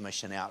Church's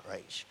mission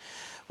outreach.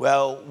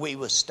 Well, we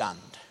were stunned.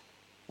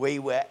 We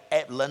were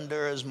at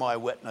Linda as my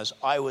witness.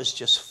 I was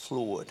just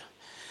floored.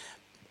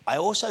 I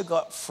also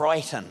got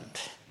frightened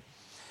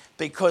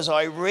because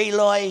I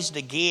realised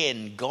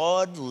again,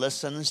 God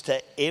listens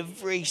to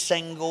every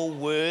single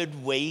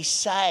word we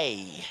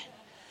say.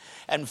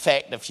 In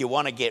fact, if you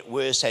want to get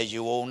worse, as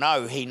you all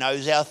know, he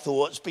knows our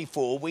thoughts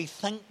before we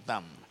think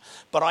them.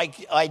 But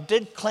I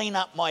did clean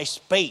up my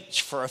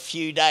speech for a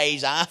few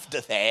days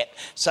after that,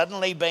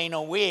 suddenly being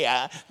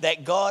aware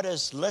that God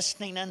is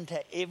listening into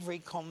every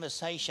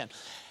conversation.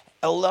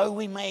 Although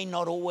we may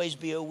not always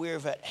be aware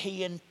of it,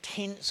 he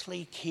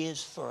intensely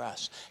cares for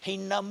us. He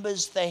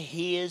numbers the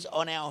hairs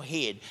on our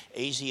head.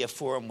 Easier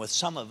for him with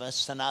some of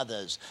us than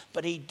others,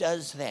 but he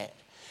does that.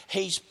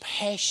 He's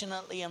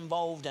passionately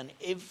involved in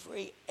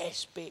every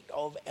aspect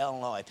of our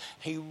life.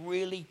 He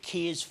really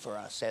cares for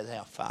us as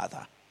our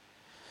Father.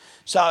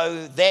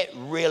 So that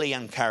really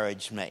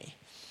encouraged me.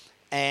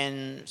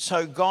 And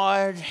so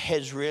God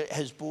has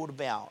brought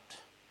about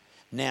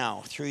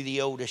now through the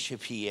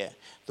eldership here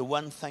the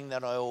one thing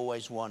that I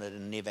always wanted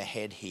and never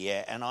had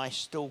here, and I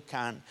still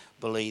can't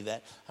believe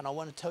it. And I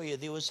want to tell you,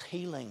 there was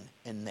healing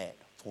in that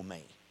for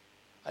me.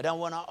 I don't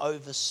want to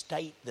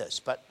overstate this,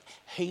 but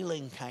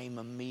healing came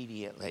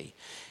immediately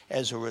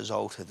as a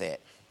result of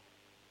that.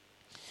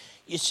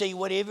 You see,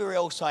 whatever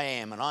else I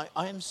am, and I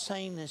am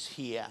saying this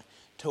here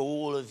to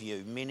all of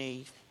you,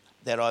 many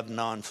that I've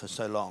known for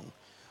so long,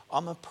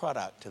 I'm a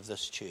product of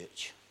this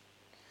church.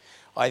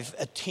 I've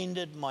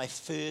attended my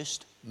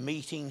first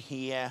meeting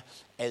here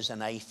as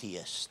an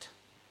atheist.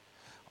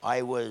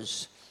 I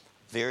was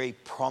very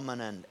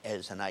prominent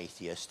as an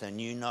atheist, and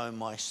you know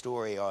my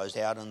story. I was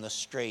out in the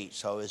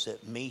streets, I was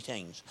at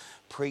meetings,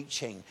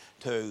 preaching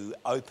to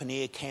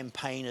open-air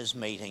campaigners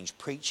meetings,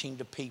 preaching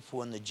to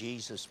people in the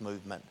Jesus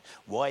movement,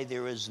 why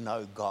there is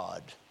no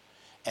God,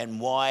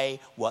 and why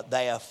what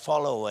they are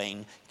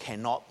following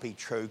cannot be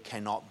true,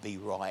 cannot be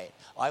right.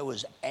 I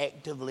was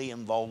actively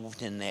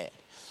involved in that.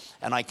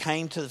 And I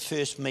came to the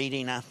first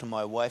meeting after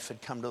my wife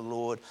had come to the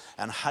Lord,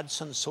 and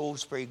Hudson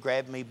Salisbury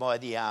grabbed me by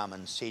the arm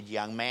and said,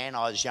 "Young man,"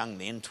 I was young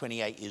then,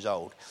 28 years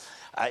old,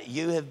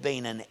 "you have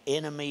been an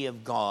enemy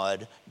of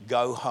God.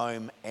 Go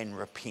home and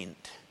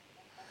repent."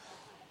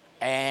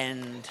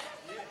 And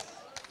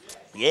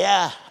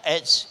yeah,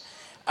 it's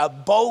a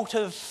bolt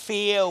of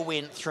fear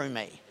went through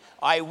me.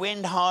 I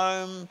went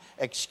home,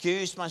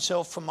 excused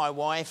myself from my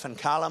wife and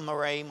Carla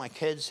Marie, my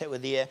kids that were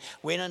there,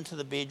 went into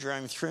the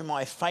bedroom, threw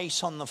my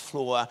face on the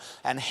floor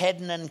and had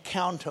an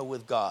encounter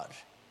with God.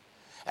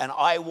 And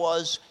I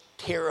was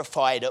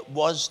terrified. It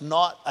was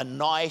not a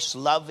nice,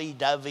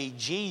 lovey-dovey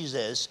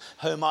Jesus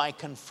whom I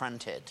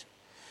confronted.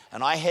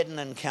 And I had an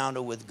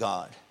encounter with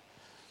God.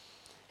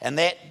 And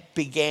that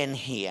began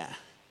here.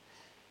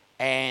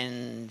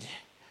 And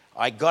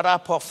I got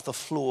up off the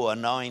floor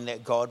knowing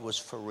that God was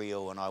for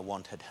real and I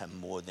wanted him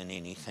more than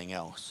anything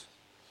else.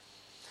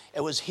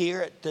 It was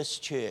here at this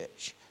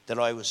church that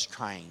I was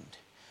trained.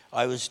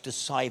 I was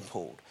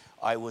discipled.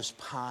 I was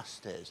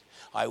pastored.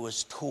 I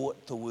was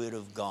taught the Word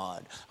of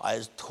God. I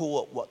was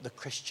taught what the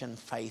Christian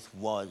faith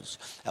was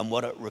and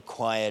what it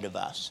required of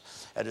us.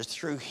 It is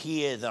through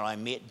here that I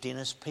met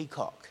Dennis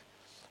Peacock,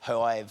 who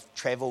I've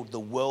travelled the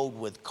world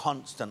with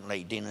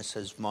constantly. Dennis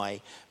is my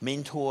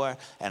mentor,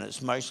 and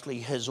it's mostly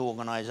his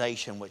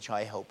organisation, which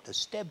I helped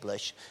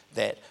establish,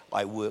 that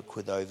I work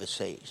with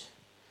overseas.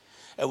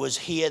 It was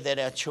here that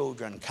our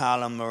children,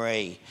 Carla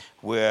Marie,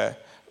 were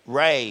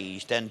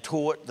raised and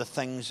taught the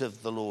things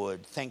of the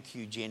Lord. Thank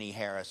you, Jenny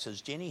Harris.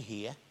 Is Jenny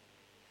here?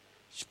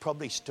 She's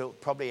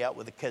probably out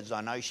with the kids.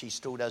 I know she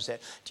still does that.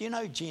 Do you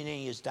know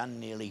Jenny has done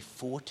nearly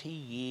 40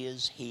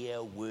 years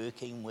here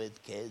working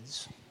with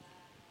kids?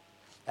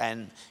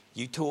 And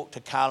you talk to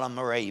Carla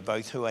Marie,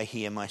 both who are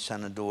here, my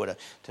son and daughter,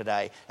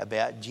 today,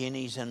 about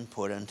Jenny's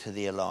input into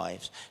their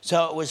lives.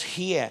 So it was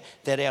here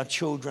that our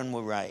children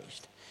were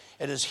raised.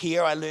 It is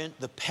here I learnt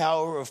the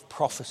power of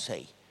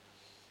prophecy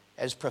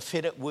as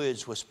prophetic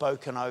words were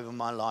spoken over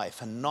my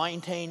life. In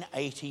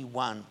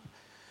 1981,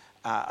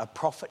 a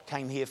prophet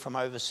came here from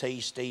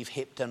overseas, Steve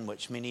Hepton,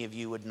 which many of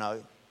you would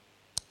know,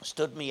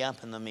 stood me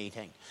up in the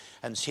meeting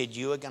and said,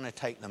 "You are going to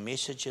take the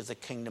message of the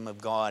kingdom of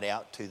God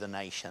out to the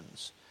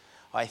nations."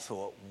 I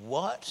thought,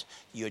 what?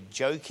 You're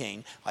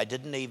joking. I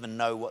didn't even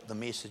know what the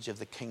message of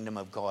the kingdom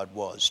of God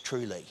was,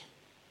 truly.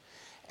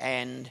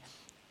 And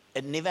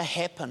it never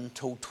happened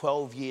till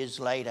 12 years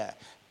later.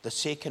 The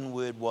second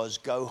word was,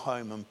 "Go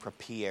home and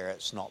prepare.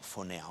 It's not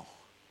for now."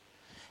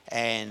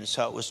 And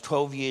so it was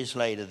 12 years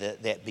later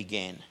that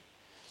began.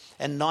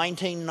 In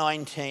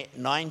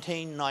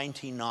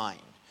 1999,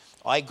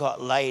 I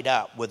got laid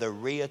up with a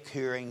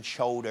reoccurring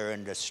shoulder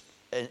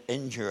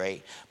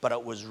injury, but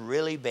it was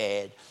really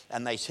bad,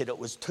 and they said it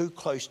was too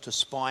close to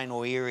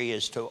spinal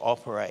areas to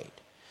operate.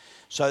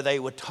 So I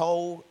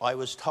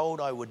was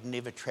told I would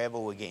never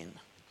travel again.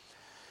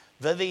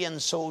 Vivian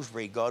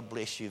Salisbury, God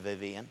bless you,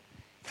 Vivian,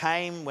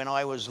 came when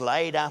I was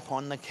laid up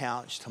on the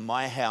couch to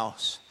my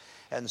house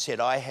and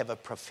said, I have a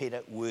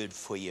prophetic word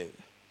for you,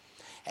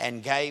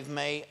 and gave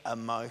me a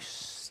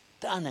most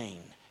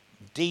stunning,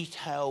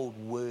 detailed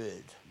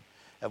word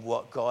of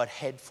what God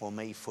had for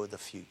me for the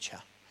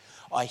future.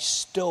 I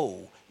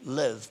still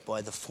live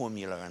by the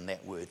formula in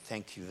that word.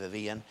 Thank you,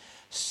 Vivian.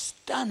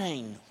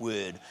 Stunning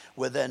word.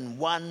 Within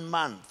 1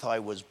 month, I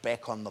was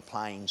back on the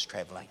plains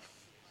traveling.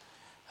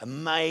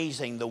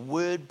 Amazing. The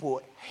word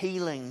brought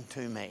healing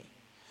to me.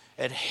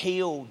 It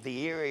healed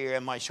the area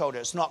in my shoulder.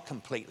 It's not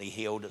completely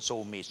healed, it's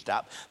all messed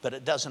up, but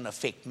it doesn't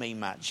affect me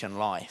much in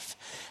life.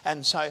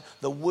 And so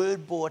the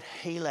word brought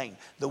healing.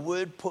 The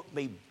word put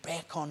me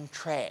back on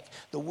track.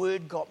 The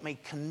word got me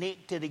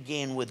connected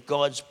again with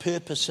God's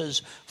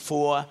purposes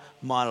for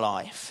my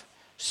life.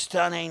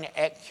 Stunning,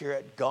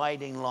 accurate,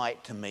 guiding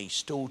light to me,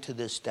 still to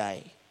this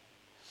day.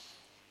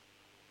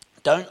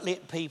 Don't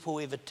let people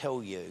ever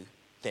tell you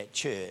that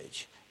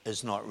church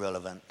is not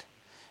relevant.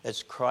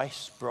 It's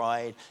Christ's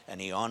bride, and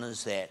he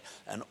honours that.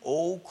 And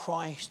all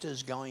Christ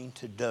is going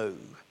to do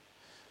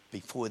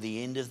before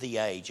the end of the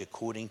age,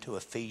 according to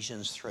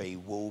Ephesians 3,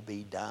 will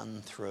be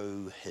done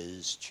through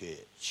his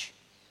church.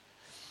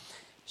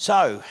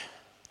 So,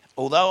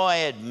 although I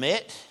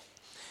admit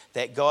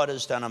that God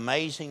has done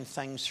amazing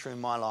things through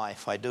my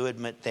life, I do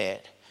admit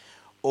that,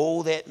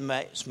 all that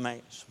makes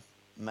me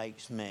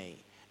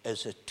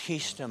is a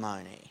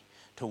testimony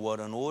to what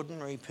an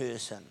ordinary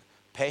person,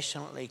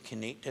 passionately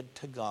connected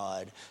to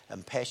God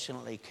and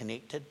passionately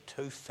connected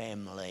to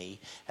family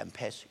and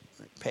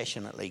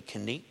passionately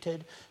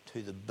connected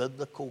to the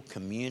biblical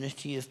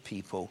community of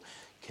people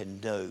can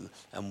do,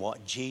 and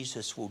what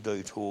Jesus will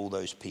do to all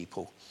those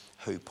people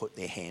who put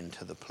their hand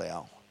to the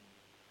plough.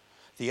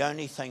 The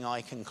only thing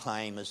I can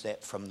claim is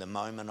that from the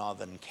moment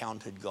I've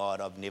encountered God,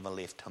 I've never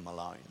left him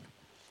alone.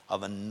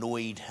 I've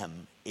annoyed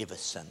him ever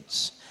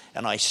since.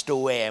 And I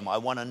still am. I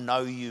want to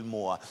know you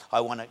more.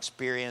 I want to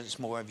experience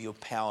more of your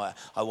power.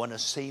 I want to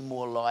see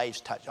more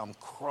lives touched. I'm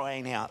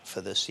crying out for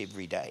this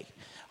every day.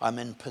 I'm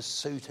in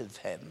pursuit of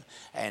him,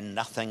 and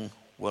nothing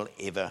will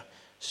ever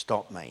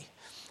stop me.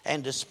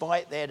 And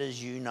despite that,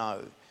 as you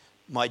know,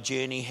 my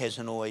journey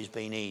hasn't always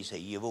been easy.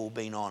 You've all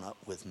been on it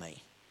with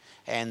me.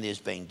 And there's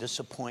been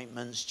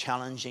disappointments,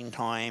 challenging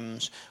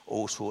times,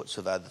 all sorts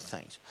of other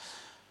things.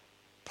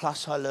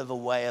 Plus, I live a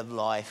way of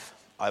life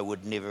I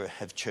would never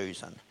have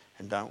chosen.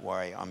 And don't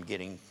worry, I'm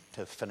getting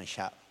to finish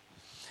up.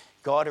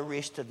 God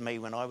arrested me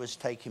when I was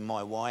taking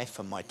my wife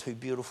and my 2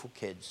 beautiful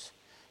kids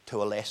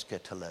to Alaska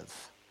to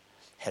live.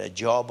 Had a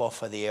job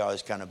offer there. I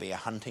was going to be a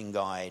hunting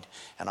guide,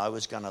 and I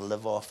was going to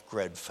live off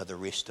grid for the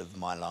rest of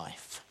my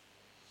life.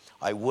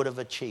 I would have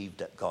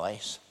achieved it,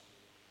 guys.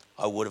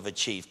 I would have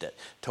achieved it.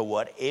 To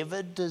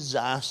whatever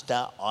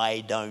disaster,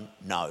 I don't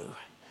know.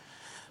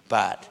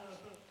 But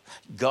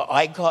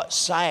I got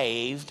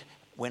saved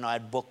when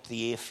I'd booked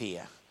the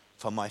airfare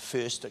for my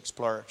first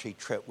exploratory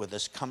trip with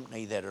this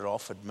company that had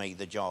offered me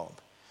the job.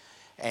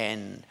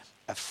 And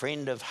a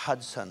friend of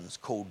Hudson's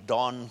called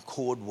Don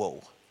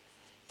Cordwell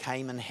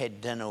came and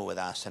had dinner with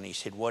us, and he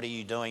said, "What are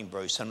you doing,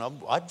 Bruce?" And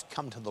I'd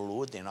come to the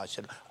Lord then. I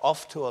said,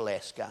 "Off to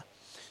Alaska,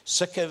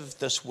 sick of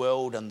this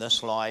world and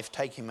this life,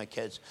 taking my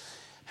kids."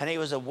 And he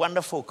was a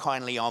wonderful,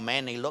 kindly old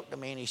man. He looked at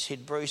me and he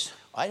said, "Bruce,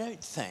 I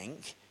don't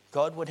think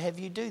God would have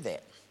you do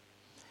that."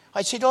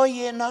 I said, "Oh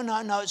yeah,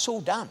 no, it's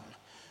all done.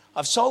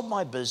 I've sold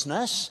my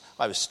business."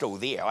 I was still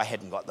there. I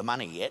hadn't got the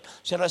money yet. I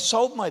said, "I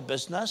sold my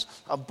business.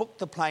 I've booked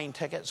the plane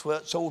tickets. Well,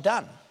 it's all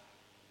done."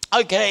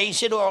 "Okay," he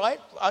said, "all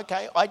right,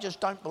 okay, I just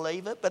don't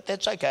believe it, but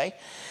that's okay."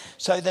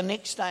 So the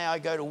next day I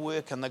go to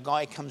work and the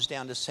guy comes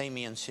down to see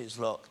me and says,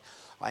 "Look,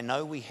 I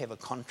know we have a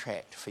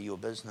contract for your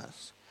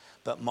business,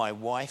 but my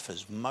wife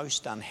is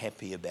most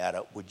unhappy about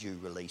it. Would you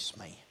release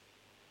me?"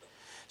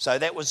 So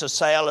that was a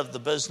sale of the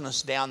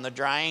business down the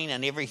drain,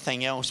 and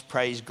everything else,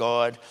 praise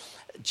God,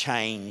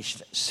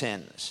 changed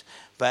since.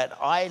 But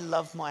I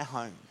love my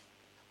home.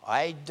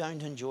 I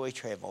don't enjoy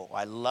travel.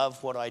 I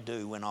love what I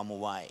do when I'm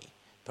away.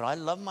 But I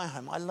love my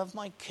home. I love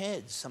my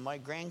kids and my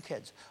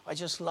grandkids. I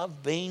just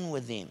love being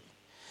with them.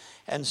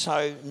 And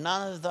so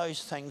none of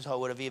those things I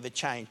would have ever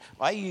changed.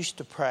 I used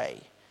to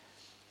pray,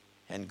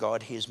 and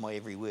God hears my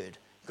every word.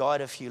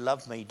 "God, if you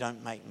love me,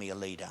 don't make me a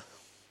leader."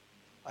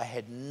 I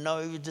had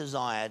no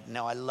desire.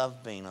 Now I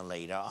love being a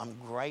leader. I'm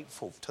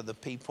grateful to the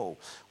people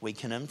we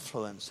can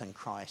influence in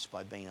Christ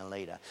by being a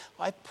leader.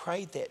 I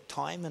prayed that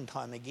time and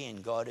time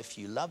again. "God, if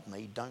you love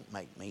me, don't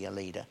make me a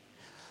leader."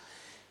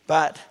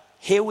 But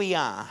here we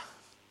are.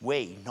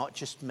 We, not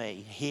just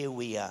me, here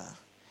we are.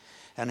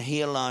 And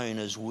he alone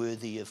is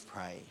worthy of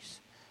praise.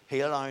 He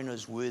alone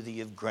is worthy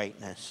of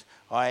greatness.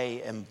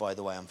 By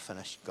the way, I'm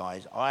finished,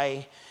 guys.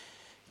 I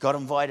got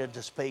invited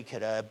to speak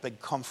at a big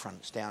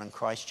conference down in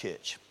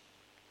Christchurch.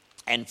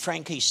 And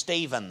Frankie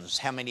Stevens,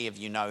 how many of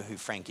you know who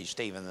Frankie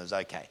Stevens is?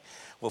 Okay.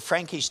 Well,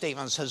 Frankie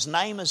Stevens, his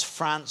name is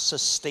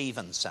Francis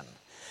Stevenson.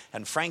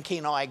 And Frankie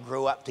and I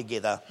grew up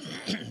together.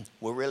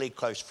 We're really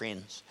close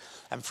friends.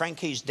 And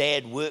Frankie's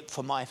dad worked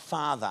for my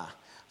father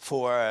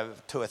for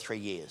 2 or 3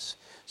 years.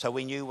 So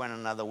we knew one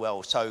another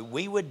well. So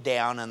we were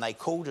down, and they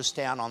called us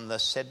down on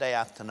this Saturday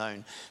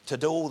afternoon to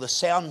do all the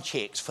sound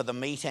checks for the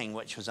meeting,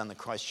 which was in the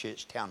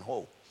Christchurch Town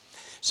Hall.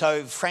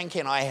 So Frankie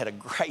and I had a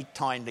great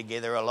time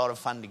together, a lot of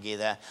fun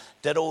together,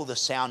 did all the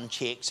sound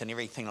checks and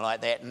everything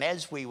like that. And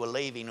as we were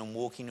leaving and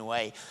walking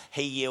away,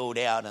 he yelled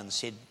out,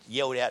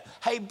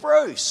 "Hey,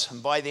 Bruce."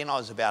 And by then I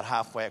was about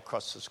halfway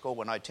across the school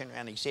when I turned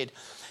around and he said,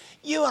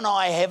 "You and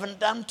I haven't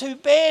done too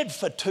bad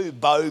for two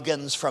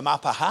bogans from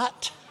Upper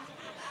Hutt."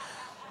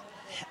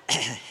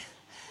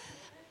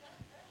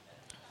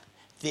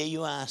 There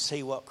you are,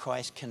 see what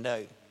Christ can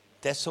do.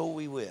 That's all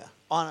we were,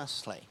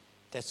 honestly,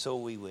 that's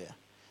all we were.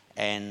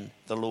 And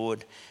the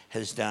Lord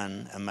has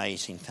done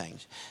amazing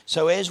things.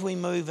 So as we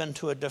move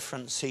into a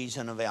different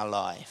season of our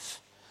life,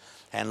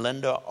 and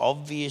Linda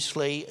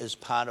obviously is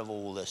part of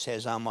all this,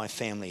 as are my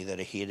family that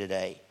are here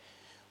today,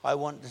 I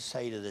want to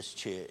say to this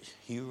church,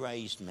 you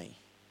raised me,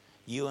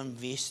 you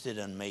invested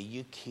in me,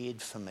 you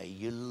cared for me,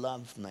 you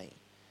loved me,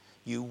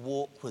 you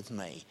walked with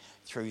me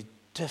through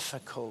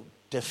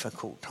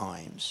difficult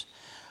times,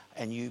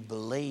 and you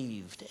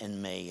believed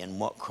in me and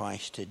what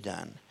Christ had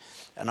done.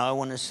 And I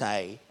want to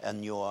say,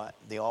 in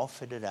the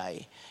offer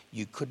today,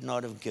 you could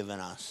not have given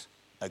us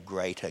a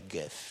greater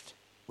gift.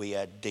 We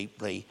are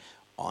deeply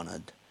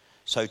honoured.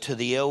 So to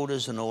the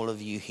elders and all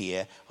of you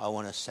here, I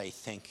want to say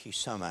thank you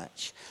so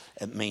much.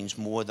 It means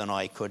more than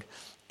I could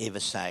ever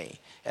say.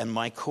 And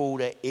my call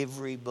to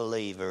every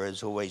believer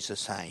is always the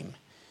same.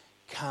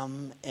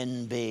 Come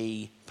and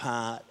be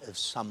part of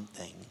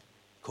something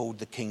called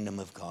the kingdom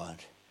of God.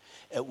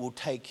 It will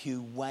take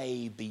you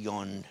way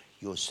beyond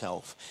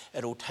yourself.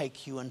 It'll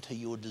take you into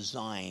your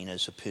design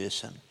as a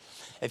person.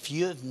 If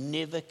you have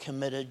never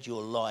committed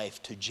your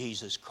life to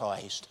Jesus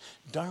Christ,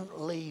 don't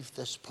leave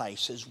this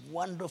place. There's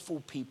wonderful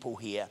people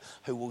here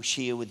who will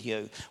share with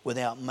you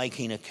without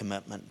making a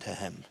commitment to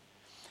him.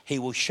 He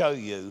will show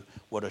you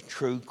what a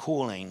true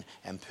calling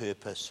and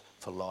purpose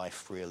for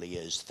life really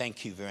is.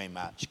 Thank you very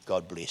much.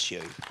 God bless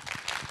you.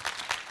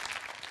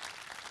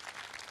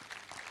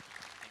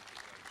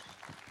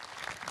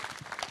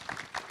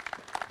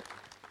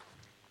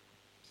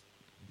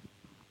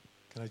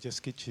 Can I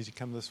just get you to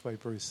come this way,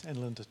 Bruce, and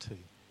Linda too?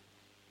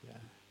 Yeah.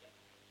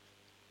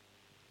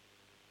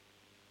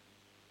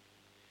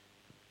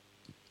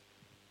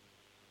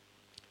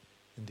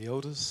 And the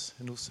elders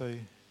and also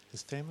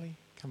his family,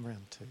 come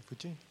round too,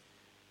 would you?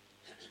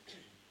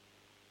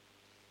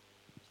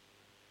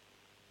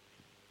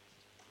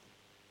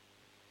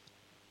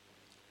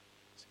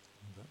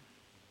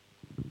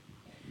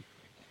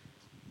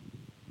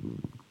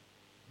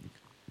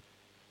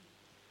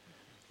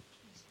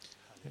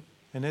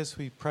 And as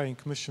we pray and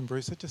commission,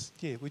 Bruce,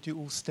 would you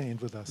all stand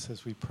with us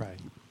as we pray?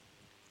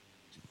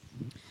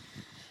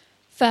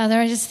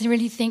 Father, I just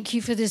really thank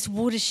you for this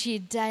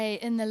watershed day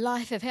in the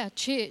life of our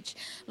church.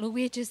 Lord,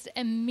 we're just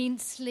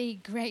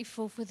immensely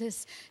grateful for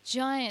this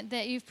giant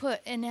that you've put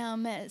in our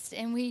midst.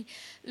 And we,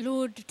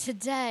 Lord,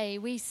 today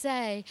we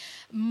say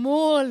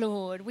more,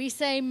 Lord. We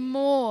say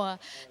more.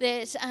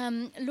 That,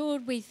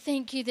 Lord, we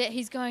thank you that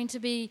he's going to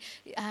be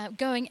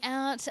going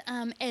out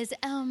as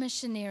our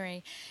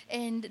missionary.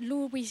 And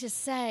Lord, we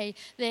just say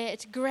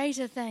that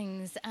greater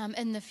things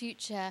in the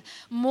future,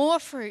 more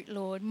fruit,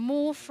 Lord,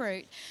 more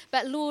fruit.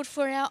 But Lord,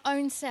 for our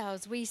own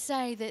selves, we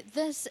say that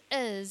this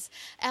is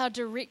our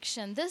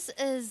direction. This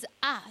is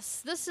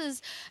us. This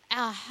is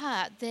our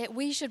heart, that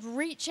we should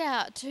reach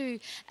out to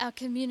our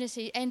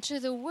community and to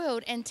the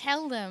world and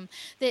tell them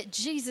that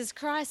Jesus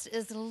Christ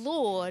is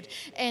Lord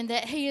and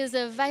that he is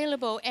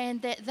available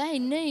and that they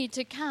need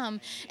to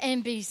come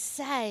and be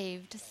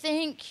saved.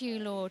 Thank you,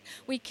 Lord.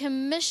 We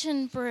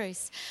commission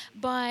Bruce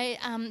by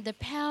the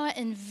power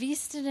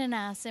invested in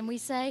us, and we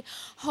say,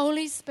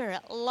 Holy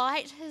Spirit,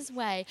 light his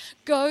way,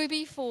 go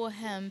before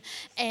him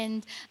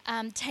and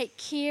take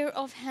care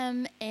of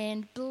him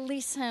and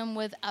bless him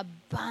with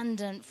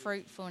abundant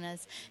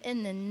fruitfulness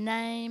in the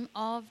name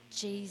of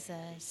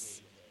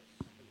Jesus.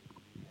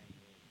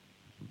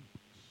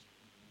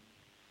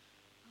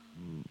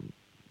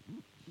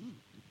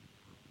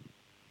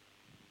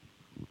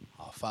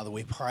 Oh, Father,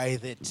 we pray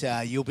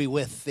that you'll be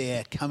with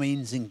their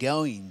comings and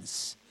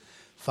goings.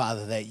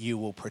 Father, that you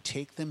will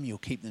protect them, you'll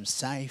keep them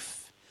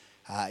safe,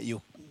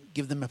 you'll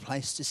give them a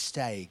place to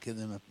stay, give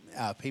them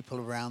people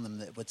around them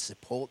that would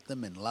support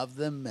them and love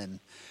them.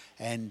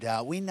 And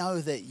we know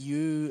that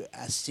you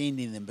are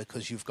sending them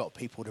because you've got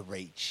people to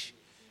reach.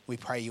 We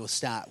pray you'll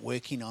start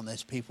working on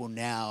those people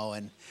now.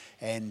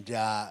 And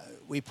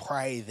we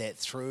pray that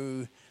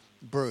through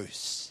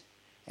Bruce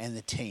and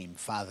the team,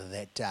 Father,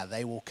 that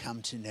they will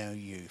come to know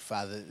you.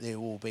 Father, there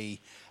will be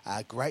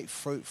great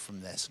fruit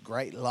from this,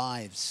 great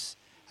lives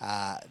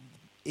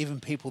even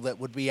people that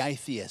would be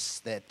atheists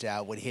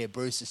that would hear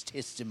Bruce's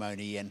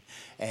testimony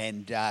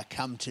and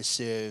come to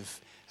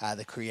serve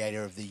the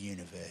Creator of the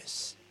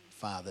universe,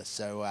 Father.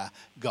 So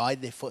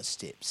guide their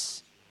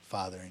footsteps,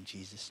 Father, in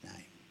Jesus'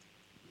 name.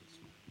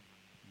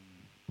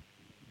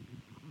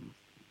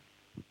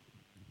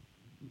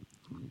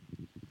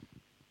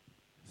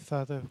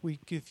 Father, we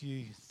give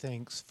you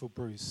thanks for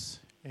Bruce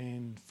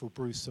and for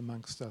Bruce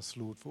amongst us,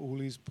 Lord, for all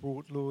he's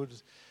brought, Lord.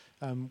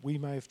 We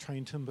may have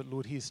trained him, but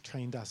Lord, he's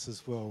trained us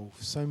as well.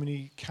 So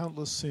many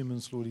countless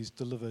sermons, Lord, he's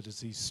delivered as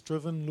he's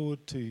striven,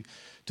 Lord, to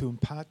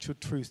impart your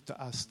truth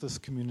to us, this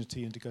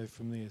community, and to go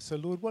from there. So,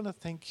 Lord, I want to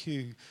thank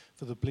you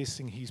for the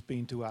blessing he's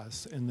been to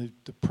us and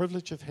the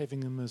privilege of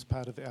having him as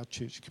part of our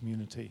church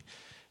community.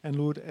 And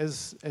Lord,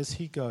 as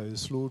he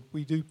goes, Lord,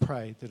 we do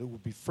pray that it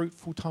would be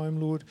fruitful time,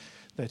 Lord,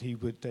 that he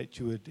would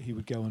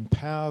go in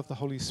power of the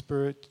Holy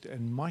Spirit,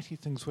 and mighty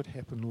things would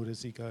happen, Lord,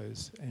 as he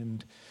goes.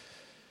 And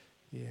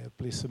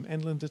bless him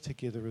and Linda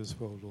together as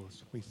well, Lord.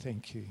 We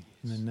thank you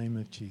in the name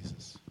of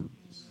Jesus.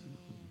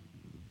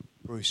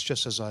 Bruce,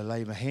 just as I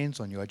lay my hands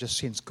on you, I just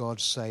sense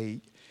God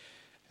say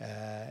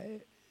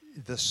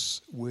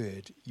this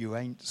word: you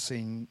ain't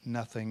seen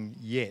nothing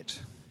yet.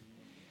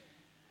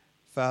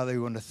 Father, we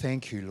want to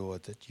thank you,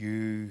 Lord, that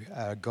you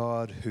are a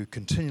God who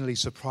continually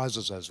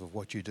surprises us with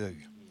what you do.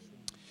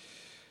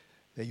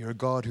 That you're a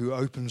God who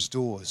opens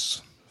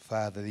doors,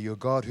 Father. That you're a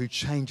God who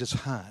changes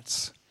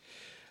hearts.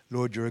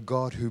 Lord, you're a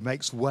God who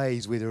makes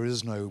ways where there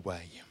is no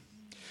way.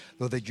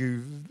 Lord, that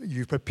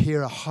you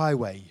prepare a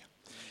highway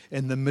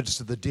in the midst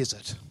of the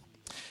desert.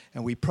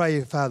 And we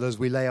pray, Father, as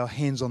we lay our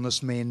hands on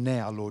this man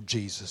now, Lord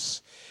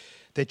Jesus,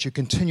 that you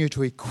continue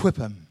to equip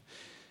him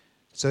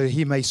so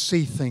he may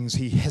see things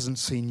he hasn't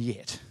seen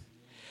yet.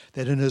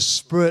 That in his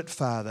spirit,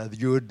 Father,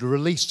 you would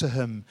release to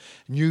him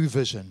new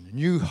vision,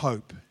 new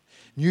hope,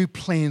 new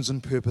plans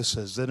and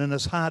purposes. That in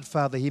his heart,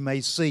 Father, he may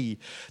see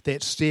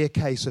that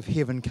staircase of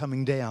heaven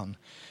coming down.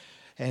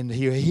 And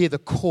he'll hear the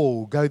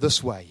call, go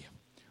this way,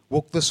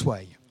 walk this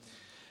way,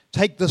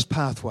 take this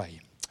pathway.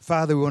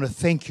 Father, we want to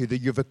thank you that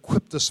you've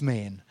equipped this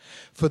man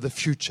for the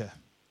future.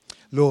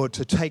 Lord,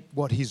 to take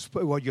what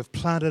you've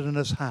planted in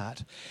his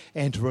heart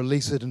and to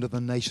release it into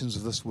the nations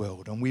of this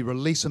world. And we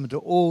release him into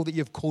all that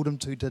you've called him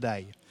to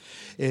today.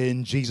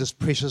 In Jesus'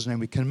 precious name,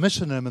 we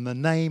commission him in the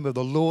name of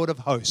the Lord of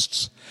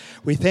hosts.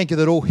 We thank you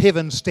that all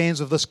heaven stands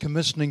with this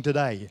commissioning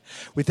today.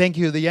 We thank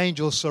you the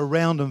angels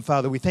surround him,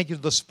 Father. We thank you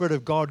that the Spirit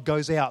of God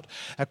goes out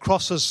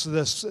across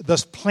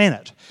this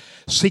planet,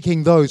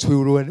 seeking those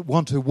who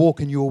want to walk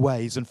in your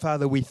ways. And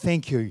Father, we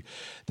thank you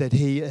that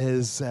he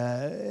has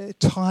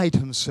tied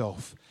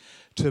himself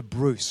to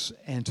Bruce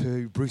and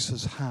to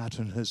Bruce's heart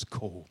and his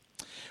call.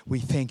 We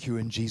thank you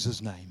in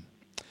Jesus' name.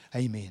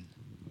 Amen.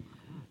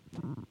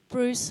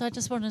 Bruce, I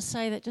just want to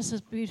say that just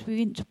as we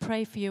went to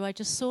pray for you, I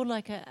just saw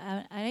like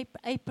an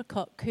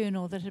apricot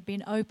kernel that had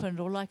been opened,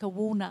 or like a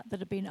walnut that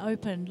had been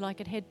opened,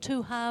 like it had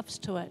two halves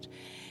to it.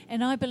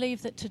 And I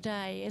believe that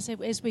today,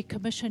 as we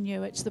commission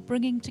you, it's the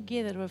bringing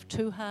together of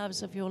two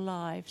halves of your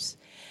lives,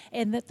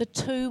 and that the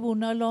two will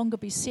no longer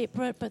be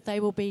separate, but they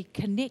will be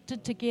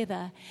connected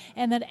together,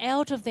 and that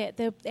out of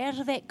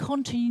that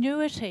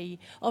continuity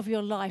of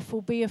your life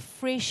will be a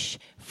fresh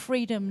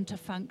freedom to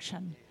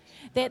function.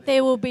 That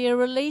there will be a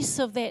release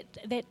of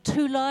that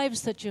two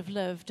lives that you've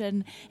lived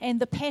and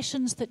the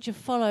passions that you've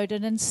followed,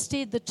 and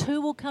instead the two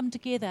will come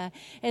together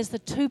as the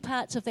two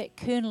parts of that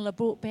kernel are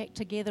brought back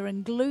together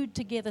and glued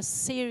together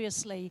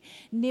seriously,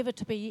 never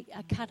to be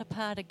cut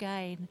apart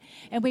again.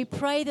 And we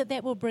pray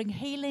that will bring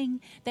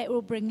healing, that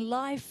will bring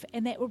life,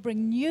 and that will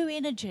bring new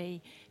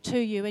energy to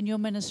you in your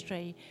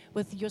ministry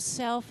with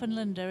yourself and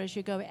Linda as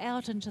you go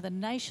out into the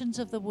nations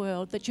of the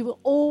world, that you will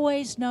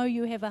always know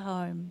you have a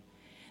home.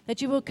 That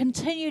you will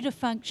continue to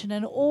function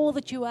in all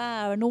that you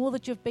are and all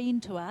that you've been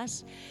to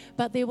us,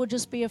 but there will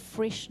just be a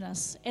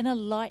freshness and a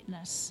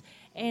lightness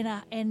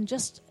and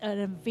just an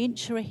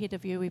adventure ahead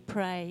of you, we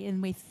pray.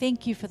 And we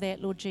thank you for that,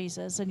 Lord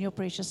Jesus, in your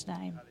precious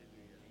name.